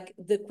was like,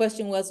 the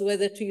question was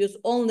whether to use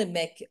only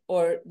MEK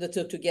or the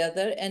two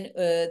together. And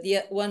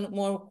the one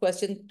more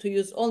question, to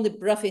use only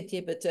BRAF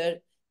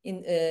inhibitor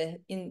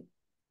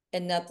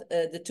and not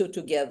the two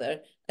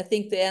together. I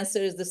think the answer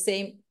is the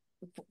same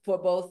for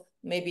both.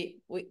 Maybe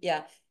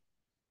yeah.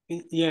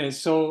 Yeah,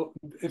 so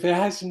there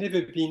has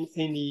never been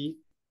any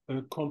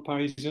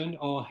comparison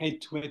or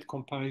head-to-head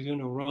comparison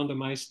or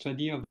randomized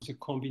study of the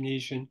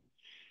combination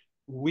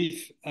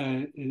with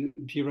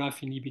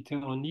BRAF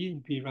inhibitor only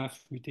in BRAF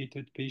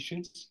mutated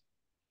patients.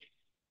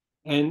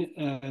 And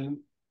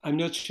I'm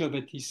not sure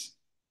that is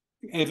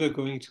ever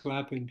going to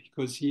happen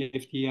because the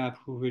FDA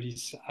approval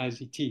is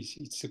as it is.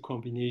 It's a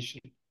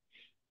combination.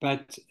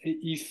 But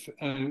if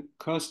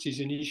cost is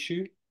an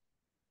issue,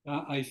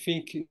 I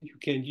think you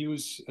can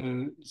use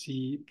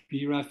the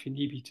BRAF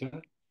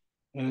inhibitor.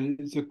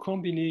 The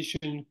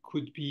combination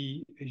could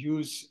be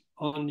used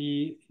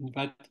only in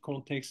that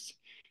context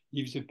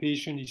if the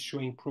patient is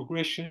showing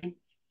progression,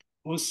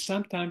 or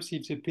sometimes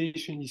if the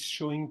patient is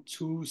showing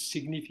two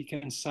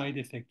significant side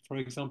effects, for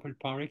example,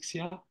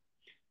 pyrexia,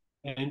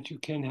 and you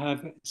can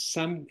have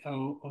some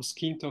or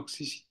skin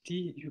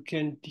toxicity, you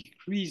can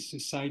decrease the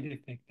side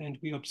effect. And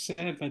we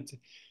observe that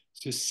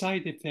the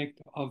side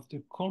effect of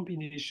the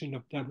combination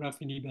of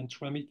dabrafenib and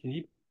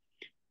trametinib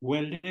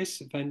were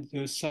less than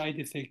the side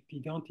effect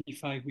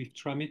identified with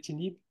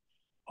trametinib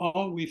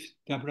or with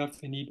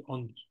dabrafenib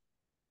only.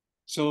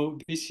 So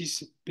this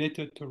is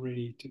better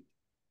tolerated.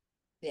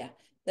 Yeah,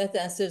 that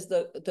answers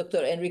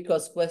Dr.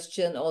 Enrico's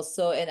question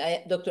also.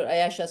 And Dr.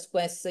 Ayasha's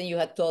question, you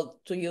had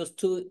told to use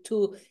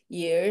two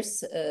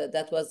years.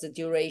 That was the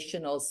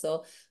duration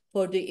also.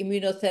 For the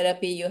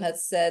immunotherapy, you had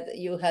said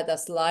you had a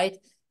slide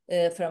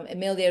from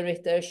Emilia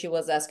Richter. She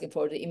was asking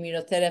for the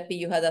immunotherapy.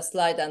 You had a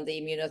slide on the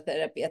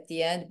immunotherapy at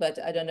the end, but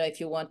I don't know if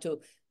you want to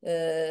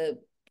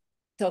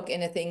talk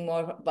anything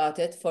more about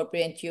it. For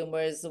brain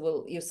tumors,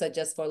 will you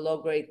suggest for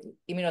low-grade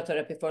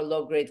immunotherapy for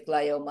low-grade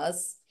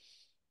gliomas?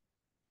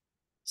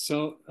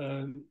 So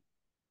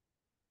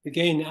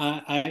again,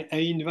 I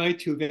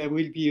invite you. There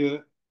will be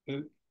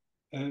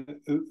a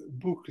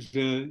book,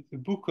 the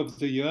book of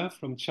the year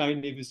from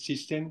Child Nervous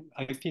System.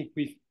 I think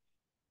with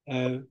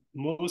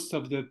most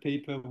of the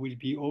paper will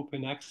be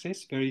open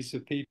access. There is a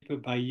paper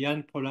by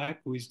Jan Polak,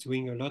 who is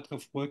doing a lot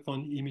of work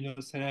on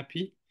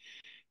immunotherapy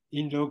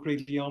in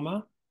low-grade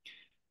glioma.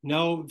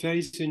 Now, there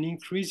is an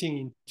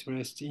increasing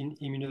interest in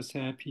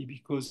immunotherapy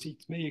because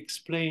it may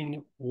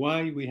explain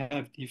why we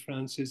have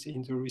differences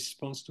in the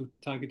response to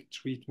targeted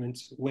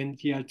treatments when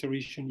the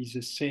alteration is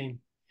the same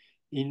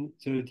in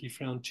the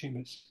different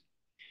tumors.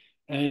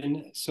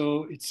 And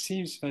so it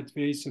seems that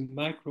there is a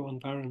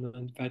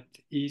microenvironment that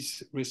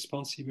is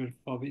responsible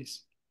for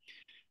this.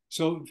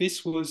 So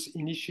this was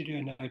initially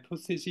an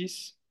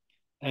hypothesis,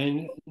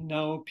 and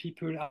now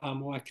people are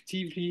more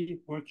actively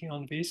working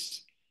on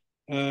this.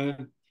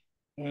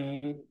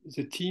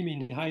 The team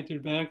in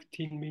Heidelberg,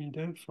 Team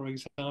Milde, for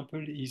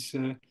example, is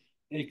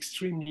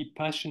extremely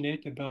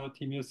passionate about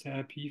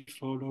immunotherapy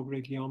for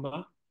low-grade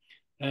glioma.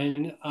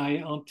 And I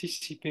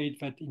anticipate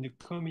that in the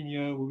coming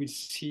year, we will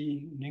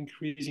see an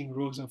increasing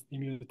growth of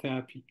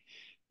immunotherapy.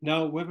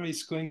 Now, whether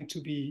it's going to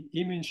be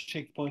immune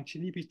checkpoint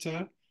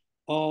inhibitor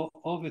or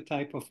other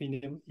type of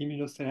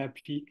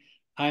immunotherapy,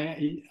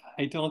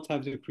 I don't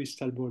have the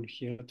crystal ball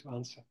here to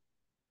answer.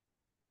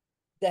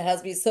 There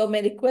has been so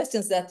many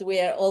questions that we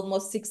are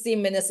almost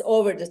 16 minutes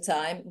over the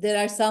time.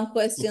 There are some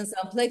questions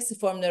on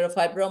plexiform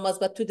neurofibromas,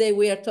 but today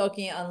we are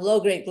talking on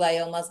low-grade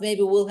gliomas.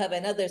 Maybe we'll have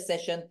another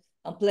session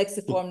on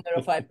plexiform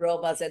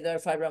neurofibromas and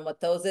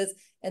neurofibromatosis,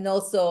 and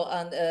also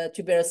on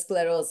tuberous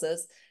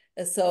sclerosis.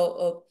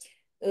 So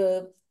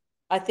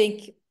I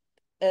think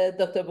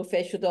Dr.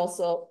 Bouffet should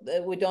also,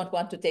 we don't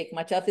want to take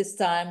much of his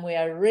time. We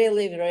are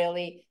really,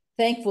 really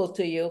thankful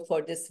to you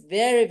for this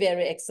very,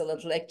 very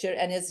excellent lecture.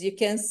 And as you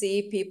can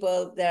see,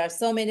 people, there are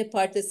so many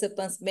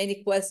participants,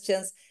 many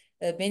questions,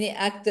 many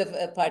active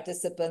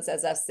participants,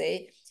 as I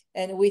say.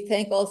 And we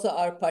thank also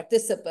our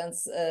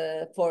participants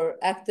for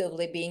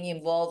actively being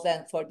involved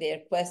and for their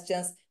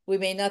questions. We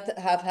may not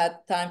have had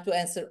time to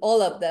answer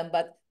all of them,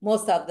 but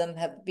most of them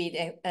have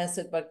been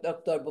answered by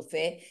Dr.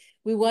 Bouffet.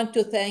 We want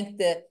to thank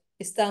the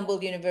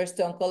Istanbul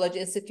University Oncology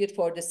Institute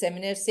for the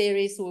seminar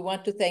series. We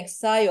want to thank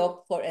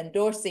SIOP for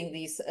endorsing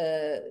these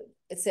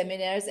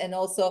seminars, and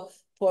also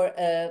for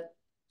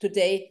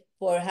today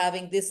for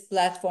having this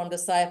platform, the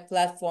SIOP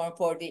platform,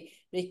 for the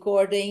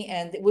recording.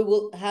 And we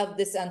will have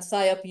this on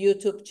SIOP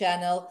YouTube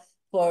channel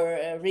for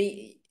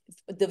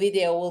the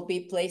video will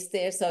be placed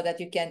there so that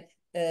you can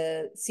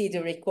see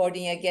the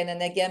recording again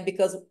and again,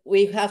 because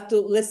we have to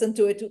listen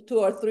to it 2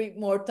 or 3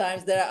 more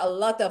times. There are a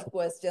lot of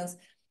questions.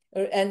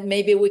 And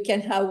maybe we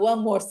can have one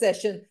more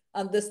session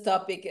on this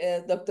topic,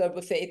 Dr.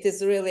 Bouffet. It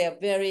is really a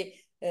very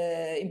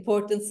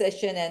important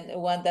session,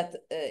 and one that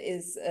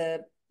is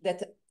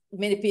that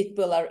many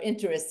people are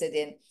interested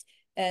in.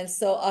 And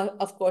so,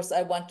 of course,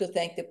 I want to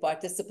thank the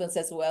participants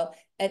as well.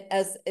 And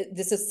as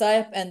this is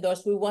SIOP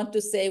endorsed, we want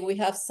to say we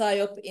have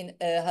SIOP in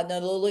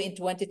Honolulu in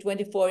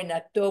 2024 in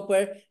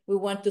October. We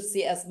want to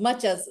see as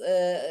much of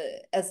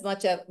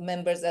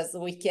members as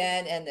we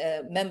can,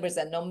 and members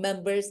and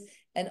non-members.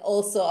 And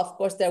also, of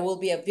course, there will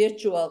be a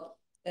virtual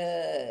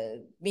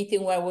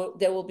meeting where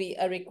there will be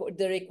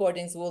the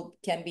recordings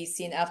can be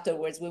seen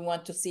afterwards. We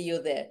want to see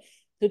you there.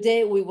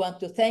 Today, we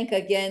want to thank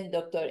again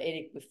Dr.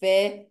 Eric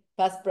Bouffet,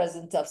 past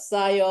president of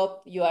SIOP,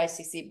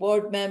 UICC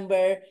board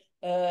member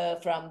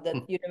from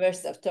the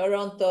University of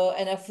Toronto,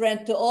 and a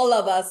friend to all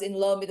of us in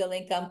low middle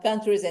income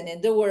countries and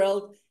in the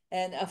world,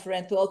 and a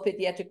friend to all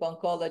pediatric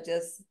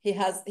oncologists. He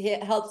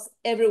helps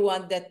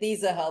everyone that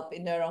needs a help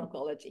in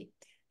neuro-oncology.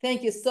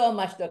 Thank you so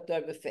much,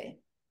 Dr. Bouffet.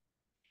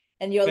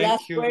 And your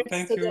last words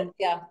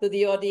to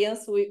the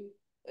audience.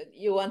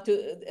 You want to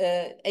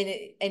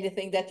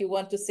anything that you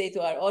want to say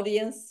to our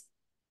audience?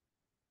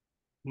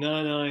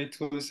 No, it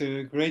was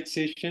a great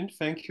session.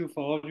 Thank you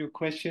for all your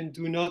questions.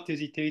 Do not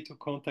hesitate to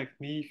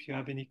contact me if you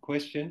have any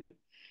question.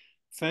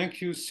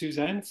 Thank you,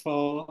 Suzanne,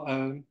 for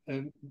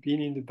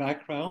being in the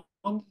background.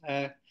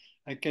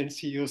 I can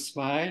see your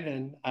smile,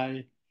 and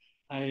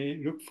I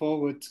look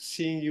forward to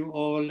seeing you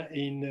all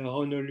in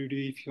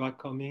Honolulu if you are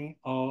coming,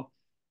 or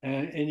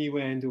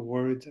anywhere in the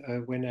world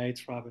when I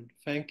travel.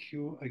 Thank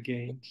you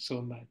again so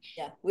much.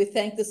 Yeah, we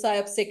thank the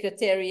SIOP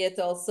Secretariat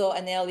also,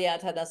 and Elia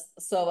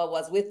Tanasova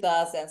was with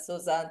us, and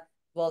Susan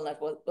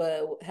Volnat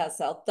has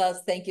helped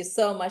us. Thank you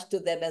so much to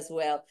them as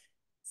well.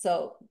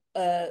 So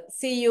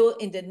see you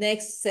in the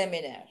next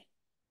seminar.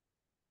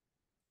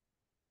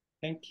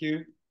 Thank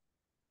you.